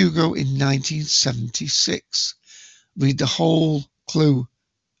won the Hugo in 1976? Read the whole clue,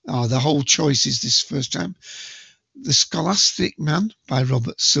 the whole choices this first time. The Scholastic Man by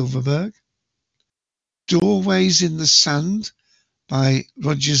Robert Silverberg, Doorways in the Sand by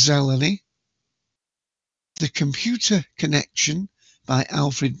Roger Zeleny, The Computer Connection by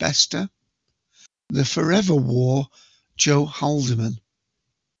Alfred Bester, The Forever War, Joe Haldeman.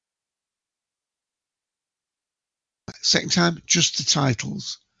 Second time, just the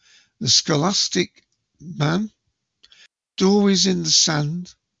titles. The Scholastic Man, Doorways in the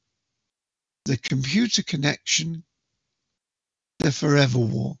Sand, The Computer Connection, The Forever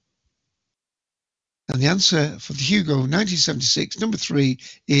War. And the answer for the Hugo 1976, number 3,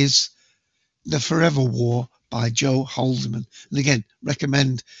 is The Forever War by Joe Haldeman. And again,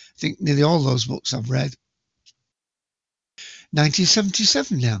 recommend, I think nearly all those books I've read.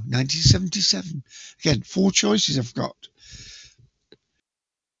 1977 now, 1977. Again, 4 choices I've got.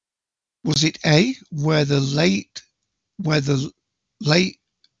 Was it A, Where the late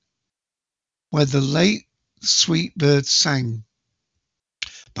sweet bird sang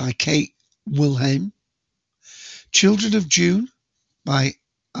by Kate Wilhelm? Children of June by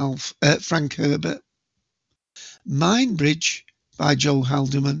Frank Herbert, Mind Bridge by Joel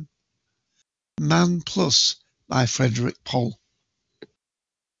Haldeman, Man Plus by Frederick Pohl.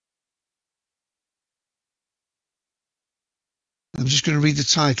 I'm just going to read the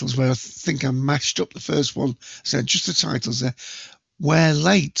titles where I think I mashed up the first one. So just the titles there. Where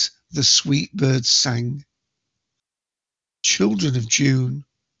Late the Sweet Birds Sang, Children of June,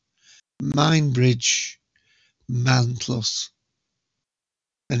 Mind Bridge, Man Plus.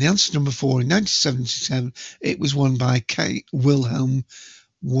 And the answer number 4, in 1977, it was won by Kate Wilhelm,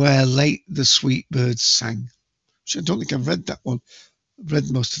 Where Late the Sweet Birds Sang. Which I don't think I've read that one. I've read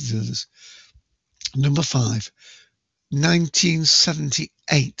most of the others. Number 5,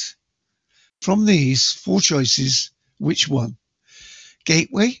 1978. From these 4 choices, which one?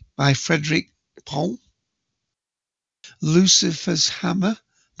 Gateway by Frederick Pohl, Lucifer's Hammer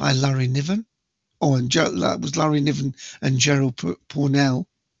by Larry Niven. Oh, and that was Larry Niven and Gerald Pournelle.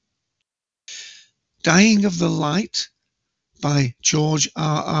 Dying of the Light by George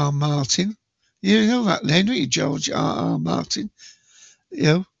R.R. Martin. You know that name, don't you? George R.R. Martin. You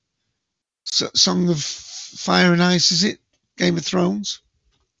know, Song of Fire and Ice, is it? Game of Thrones.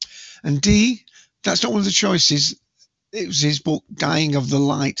 And D, that's not one of the choices. It was his book, Dying of the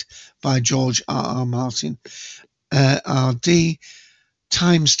Light by George R.R. Martin. D,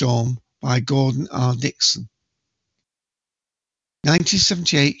 Time Storm by Gordon R. Dixon.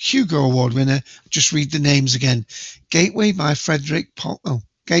 1978 Hugo Award winner. Just read the names again. Gateway by Frederick Pohl. Oh,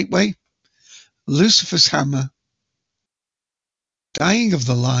 Gateway, Lucifer's Hammer, Dying of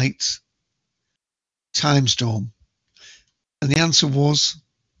the Light, Time Storm. And the answer was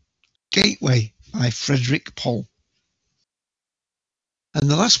Gateway by Frederick Pohl. And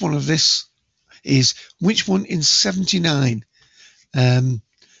the last one of this is which one in 79? And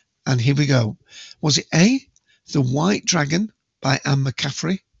here we go. Was it A, The White Dragon by Anne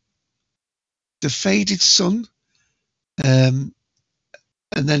McCaffrey, The Faded Sun, and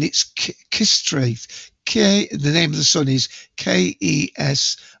then it's Kistrith. The name of the sun is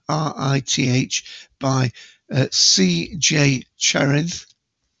Kesrith by C.J. Cherith.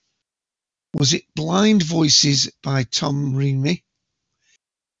 Was it Blind Voices by Tom Reamy,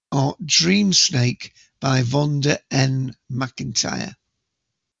 or Dream Snake by Vonda N. McIntyre?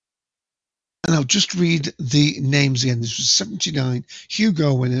 And I'll just read the names again. This was 79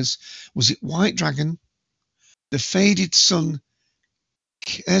 Hugo winners. Was it White Dragon, The Faded Sun,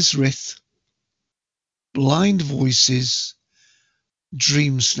 Kesrith, Blind Voices,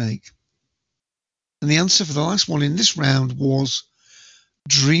 Dream Snake? And the answer for the last one in this round was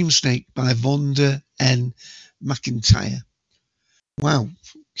Dream Snake by Vonda N. McIntyre. Wow.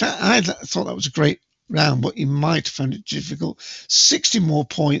 I thought that was a great round, but you might have found it difficult. 60 more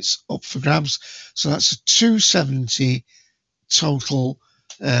points up for grabs. So that's a 270 total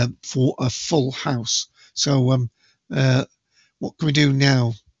for a full house. So what can we do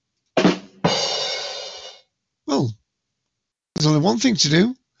now? Well, there's only one thing to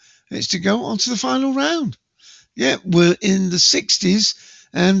do. It's to go on to the final round. Yeah, we're in the 60s,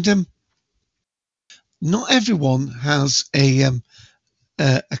 and not everyone has a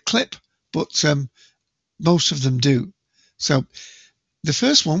clip, but most of them do. So the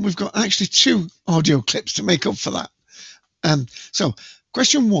first one, we've got actually 2 audio clips to make up for that. So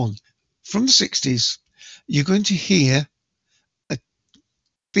question 1, from the 60s, you're going to hear a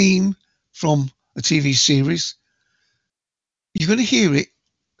theme from a TV series. You're going to hear it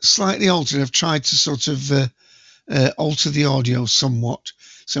slightly altered. I've tried to sort of alter the audio somewhat.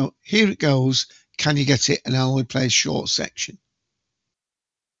 So here it goes. Can you get it? And I'll only play a short section.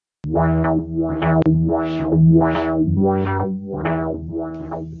 I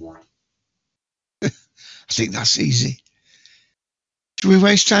think that's easy. Should we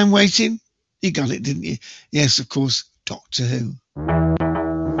waste time waiting? You got it, didn't you? Yes, of course, Doctor Who.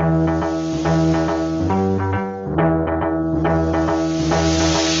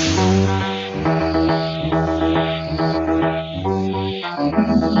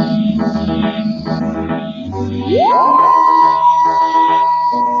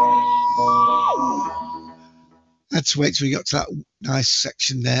 Had to wait till we got to that nice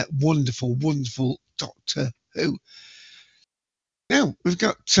section there. Wonderful, wonderful Doctor Who. Now, we've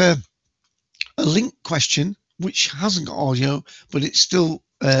got a link question, which hasn't got audio, but it's still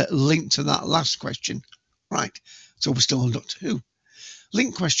linked to that last question. Right, so we're still on Doctor Who.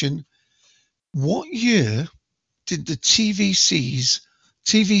 Link question: what year did the TV series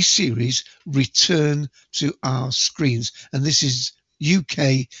return to our screens? And this is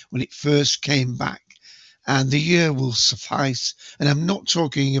UK when it first came back. And the year will suffice. And I'm not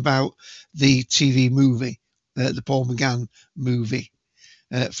talking about the TV movie. the Paul McGann movie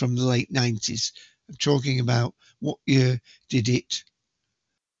from the late 90s. I'm talking about what year did it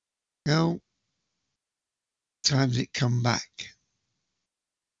go? Time did it come back?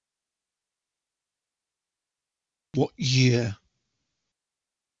 What year?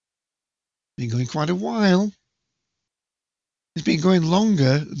 Been going quite a while. It's been going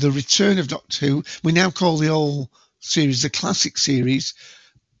longer. The Return of Doctor Who. We now call the whole series the classic series.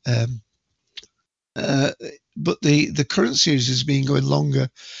 But the current series has been going longer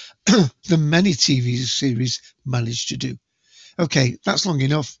than many TV series managed to do. Okay, that's long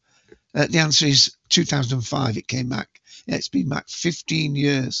enough. The answer is 2005 it came back. Yeah, it's been back 15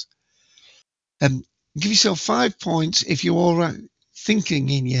 years. Give yourself 5 points if you're all right thinking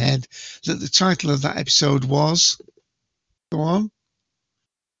in your head that the title of that episode was. Go on.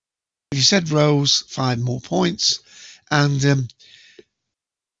 If you said Rose, 5 more points. And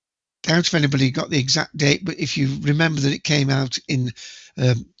doubt if anybody got the exact date, but if you remember that it came out in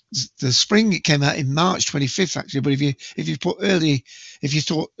the spring, it came out in March 25th actually. But if you thought early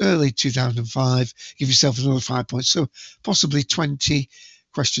 2005, give yourself another 5 points. So possibly 20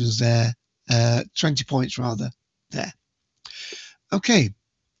 questions there, 20 points rather there. Okay,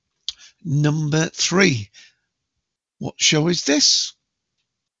 number 3. What show is this?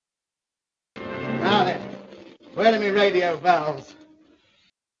 Now then, where are me radio valves?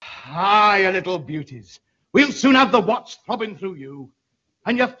 Ah, you little beauties. We'll soon have the watts throbbing through you,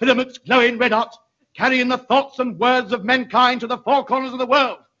 and your filaments glowing red hot, carrying the thoughts and words of mankind to the four corners of the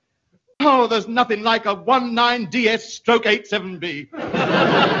world. Oh, there's nothing like a 19DS/87B.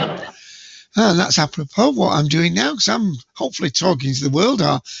 And that's apropos what I'm doing now, because I'm hopefully talking to the world.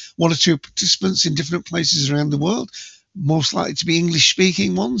 Are 1 or 2 participants in different places around the world, most likely to be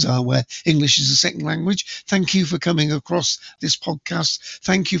English-speaking ones, are where English is a second language. Thank you for coming across this podcast.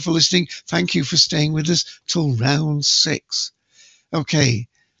 Thank you for listening. Thank you for staying with us till round 6. Okay.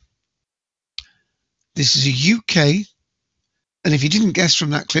 This is a UK, and if you didn't guess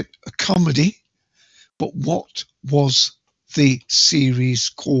from that clip, a comedy. But what was the series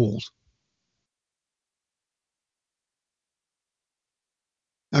called?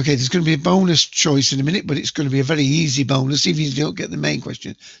 Okay, there's going to be a bonus choice in a minute, but it's going to be a very easy bonus if you don't get the main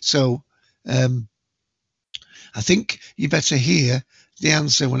question. So I think you better hear the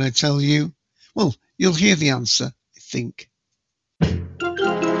answer when I tell you. Well, you'll hear the answer, I think.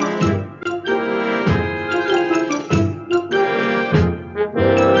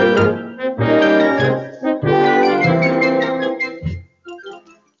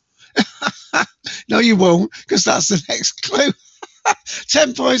 No, you won't, because that's the next clue.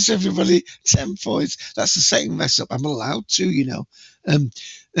 10 points, everybody. 10 points. That's the second mess up. I'm allowed to, you know.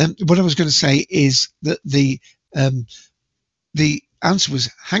 What I was going to say is that the answer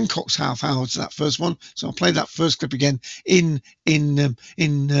was Hancock's Half Hour to that first one. So I'll play that first clip again in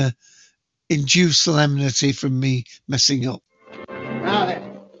due solemnity from me messing up. Now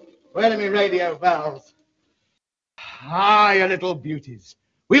then, where are me radio valves? Ah, you little beauties.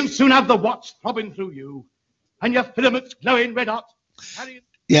 We'll soon have the watts throbbing through you, and your filaments glowing red hot.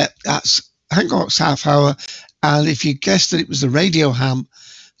 Yeah, that's Hancock's Half Hour. And if you guessed that it was the radio ham,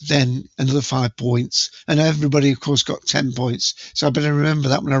 then another 5 points. And everybody, of course, got 10 points. So I better remember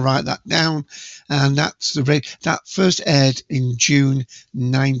that when I write that down. And that's that first aired in June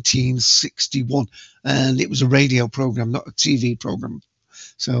 1961. And it was a radio program, not a TV program.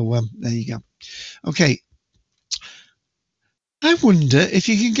 So there you go. Okay. I wonder if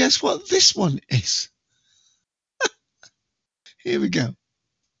you can guess what this one is. Here we go.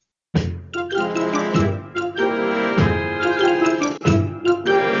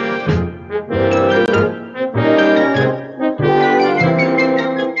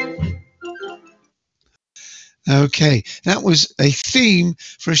 Okay, that was a theme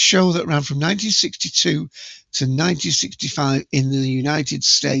for a show that ran from 1962 to 1965 in the United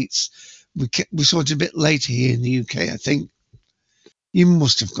States. We saw it a bit later here in the UK, I think. You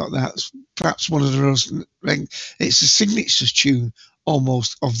must have got that. Perhaps one of those. It's a signature tune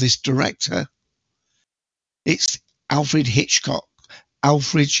almost of this director. It's Alfred Hitchcock.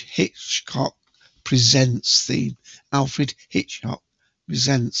 Alfred Hitchcock Presents theme. Alfred Hitchcock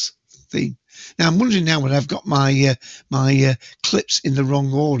Presents theme. Now I'm wondering now when I've got my clips in the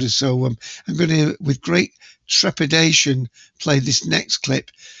wrong order. So I'm going to, with great trepidation, play this next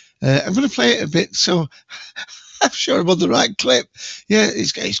clip. I'm going to play it a bit so I'm sure I'm on the right clip. Yeah,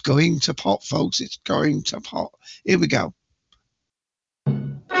 it's going to pot, folks. It's going to pot. Here we go.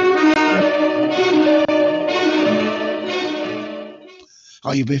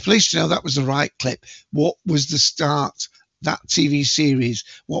 Oh, you'll be pleased to know that was the right clip. What was the start, that TV series?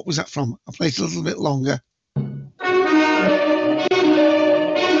 What was that from? I'll play it a little bit longer.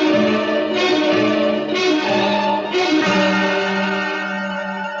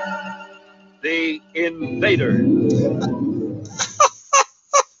 Invader.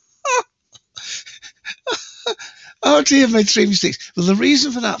 Oh dear, my dreamsticks. Well, the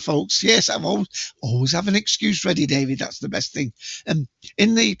reason for that, folks, yes, I've always have an excuse ready, David. That's the best thing.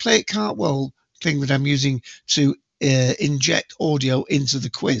 In the Play It Cartwell thing that I'm using to inject audio into the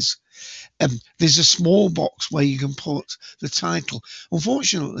quiz, there's a small box where you can put the title.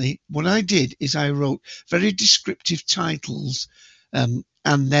 Unfortunately, what I did is I wrote very descriptive titles and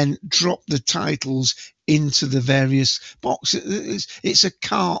then drop the titles into the various boxes. It's a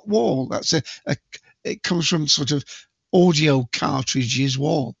cart wall. That's it comes from sort of audio cartridges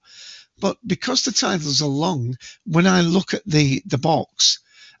wall. But because the titles are long, when I look at the box,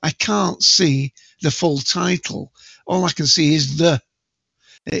 I can't see the full title. All I can see is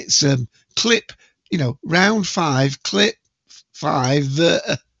it's clip, round 5, clip 5,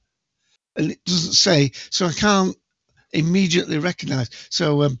 and it doesn't say, so I can't immediately recognize.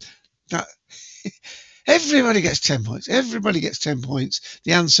 So that everybody gets 10 points. Everybody gets 10 points.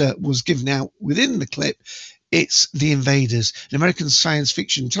 The answer was given out within the clip. It's The Invaders, an American science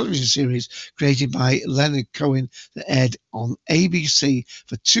fiction television series created by Leonard Cohen that aired on ABC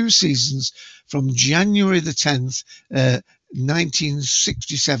for 2 seasons from January the 10th,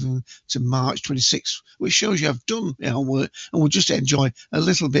 1967 to March 26th, which shows you I've done my homework, and we'll just enjoy a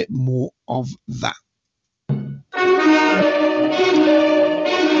little bit more of that.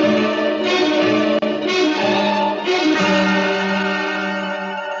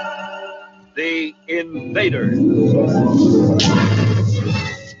 The Invader.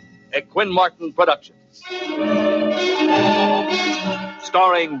 A Quinn Martin production.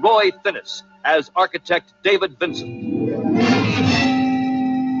 Starring Roy Finnis as architect David Vincent.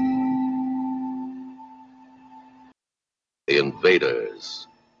 The Invaders.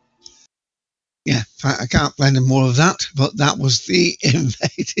 Yeah, I can't play any more of that, but that was The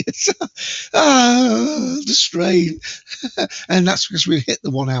Invaders. The strain. And that's because we hit the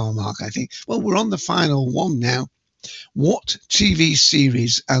 1 hour mark, I think. Well, we're on the final one now. What TV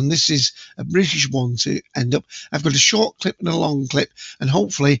series, and this is a British one to end up. I've got a short clip and a long clip, and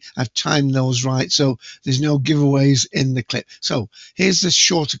hopefully I've timed those right so there's no giveaways in the clip. So here's the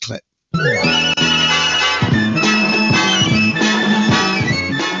shorter clip.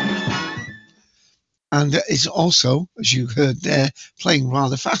 And it's also, as you heard there, playing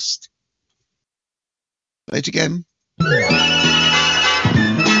rather fast. Play it again.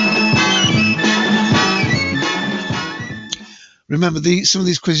 Remember, some of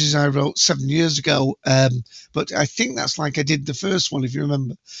these quizzes I wrote 7 years ago, but I think that's like I did the first one, if you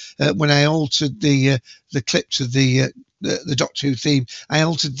remember, when I altered the clip to the Doctor Who theme. I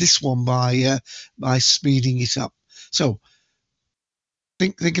altered this one by speeding it up. So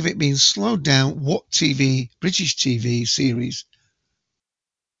think of it being slowed down. What British TV series?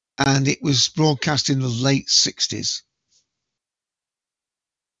 And it was broadcast in the late 60s.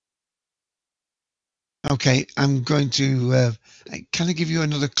 Okay, I'm going to, can I give you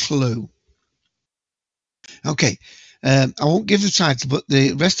another clue? Okay, I won't give the title, but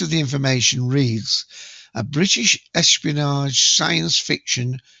the rest of the information reads, a British espionage science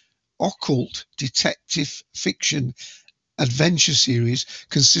fiction, occult detective fiction adventure series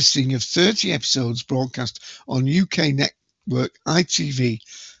consisting of 30 episodes broadcast on UK network ITV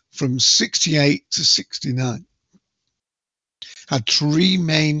from 68 to 69. Had 3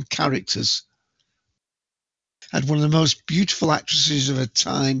 main characters. Had one of the most beautiful actresses of her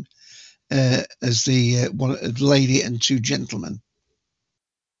time as the lady and 2 gentlemen.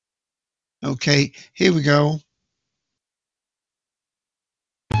 Okay, here we go.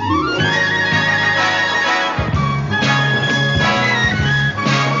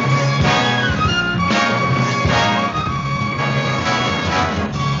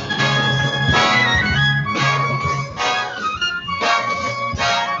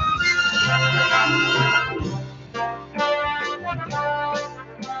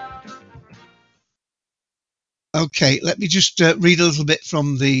 Okay, let me just read a little bit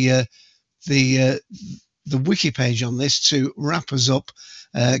from the wiki page on this to wrap us up.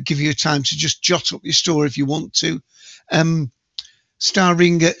 Give you time to just jot up your story if you want to.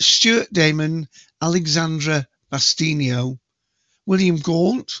 Starring Stuart Damon, Alexandra Bastinio, William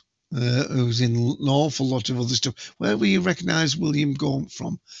Gaunt, who's in an awful lot of other stuff. Where will you recognise William Gaunt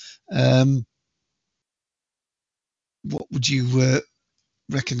from? What would you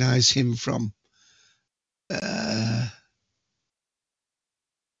recognise him from?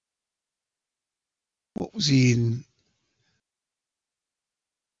 What was he in?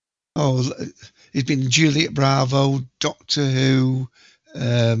 Oh, he's been Juliet Bravo, Doctor Who.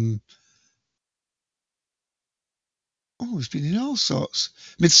 He's been in all sorts.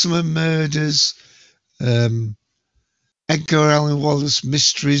 Midsummer Murders. Edgar Allan Wallace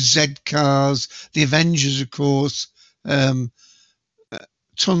Mysteries, Z-Cars, The Avengers, of course, tons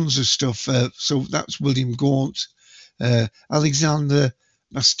of stuff. So that's William Gaunt, Alexander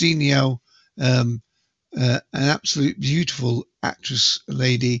Bastinio, an absolute beautiful actress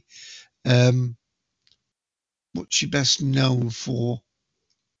lady. What's she best known for?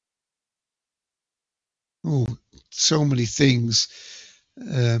 Oh, so many things.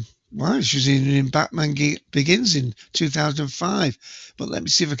 Wow, she was in Batman Begins in 2005. But let me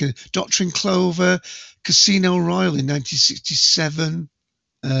see if I can. Doctor and Clover, Casino Royale in 1967.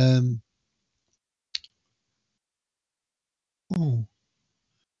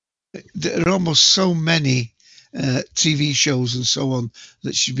 There are almost so many TV shows and so on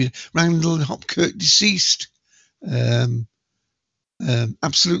that she's been. Randall and Hopkirk, Deceased.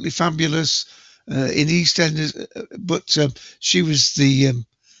 Absolutely Fabulous in EastEnders, but she was the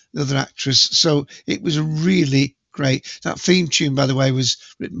other actress. So it was a really great. That theme tune, by the way, was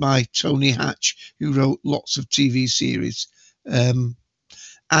written by Tony Hatch, who wrote lots of TV series. And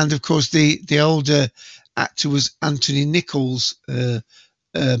of course, the older actor was Anthony Nichols, that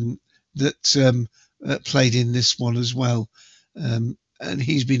played in this one as well. And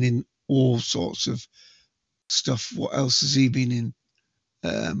he's been in all sorts of stuff. What else has he been in?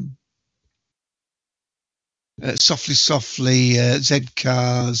 Softly Softly,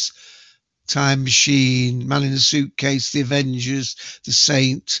 Z-Cars, Time Machine, Man in a Suitcase, The Avengers, The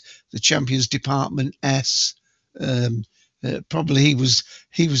Saint, The Champions Department S. Probably he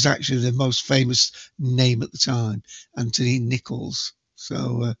was actually the most famous name at the time, Anthony Nichols.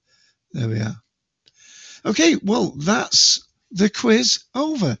 So there we are. Okay, well, that's the quiz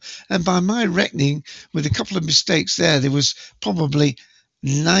over. And by my reckoning, with a couple of mistakes there was probably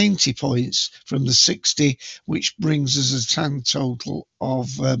 90 points from the 60, which brings us a grand total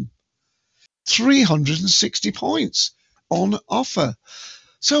of 360 points on offer.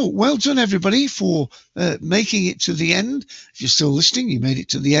 So well done, everybody, for making it to the end. If you're still listening, you made it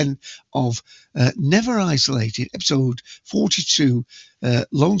to the end of Never Isolated, episode 42,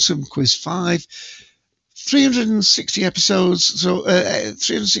 Lonesome Quiz 5. 360 episodes, so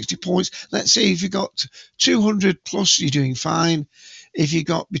 360 points. Let's say if you got 200 plus, you're doing fine. If you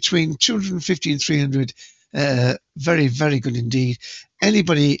got between 250 and 300, very, very good indeed.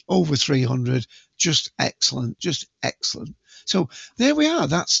 Anybody over 300, just excellent, just excellent. So there we are.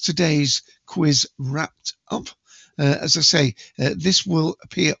 That's today's quiz wrapped up. As I say, this will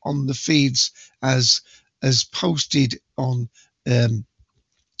appear on the feeds as posted on.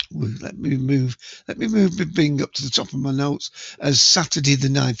 Let me move my Bing up to the top of my notes as Saturday the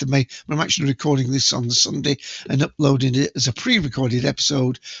 9th of May. I'm actually recording this on the Sunday and uploading it as a pre-recorded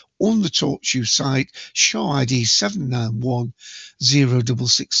episode on the TalkShoe site, show ID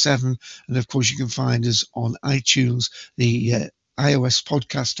 7910667. And of course, you can find us on iTunes, the iOS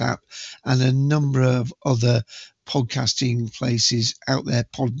podcast app, and a number of other podcasting places out there,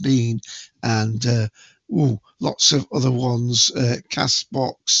 Podbean and lots of other ones,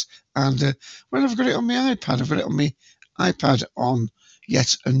 Castbox, and well, I've got it on my iPad. I've got it on my iPad on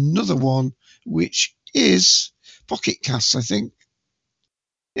yet another one, which is Pocket Casts, I think.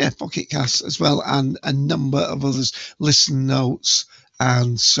 Yeah, Pocket Casts as well, and a number of others, Listen Notes,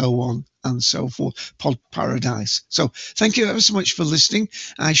 and so on and so forth, Pod Paradise. So thank you ever so much for listening.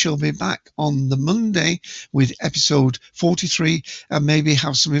 I shall be back on the Monday with episode 43 and maybe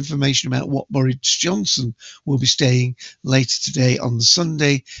have some information about what Boris Johnson will be staying later today on the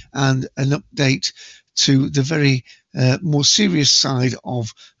Sunday, and an update to the very more serious side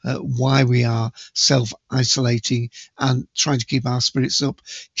of why we are self-isolating and trying to keep our spirits up.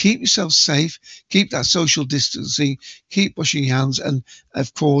 Keep yourself safe, keep that social distancing, keep washing your hands, and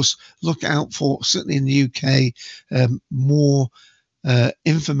of course look out for, certainly in the UK, more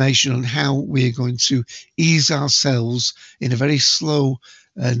information on how we're going to ease ourselves in a very slow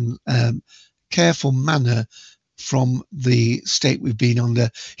and careful manner from the state we've been under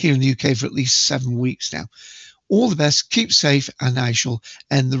here in the UK for at least 7 weeks now. All the best, keep safe, and I shall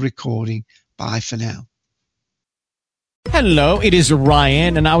end the recording. Bye for now. Hello, it is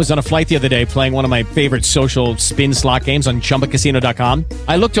Ryan, and I was on a flight the other day playing one of my favorite social spin slot games on ChumbaCasino.com.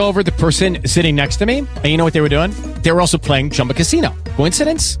 I looked over at the person sitting next to me, and you know what they were doing? They were also playing Chumba Casino.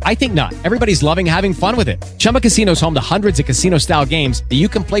 Coincidence? I think not. Everybody's loving having fun with it. Chumba Casino is home to hundreds of casino-style games that you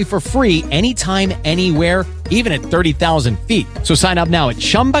can play for free anytime, anywhere, even at 30,000 feet. So sign up now at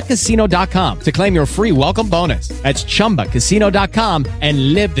ChumbaCasino.com to claim your free welcome bonus. That's ChumbaCasino.com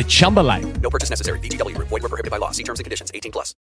and live the Chumba life. No purchase necessary. VGW. Void where prohibited by law. See terms and conditions. 18+.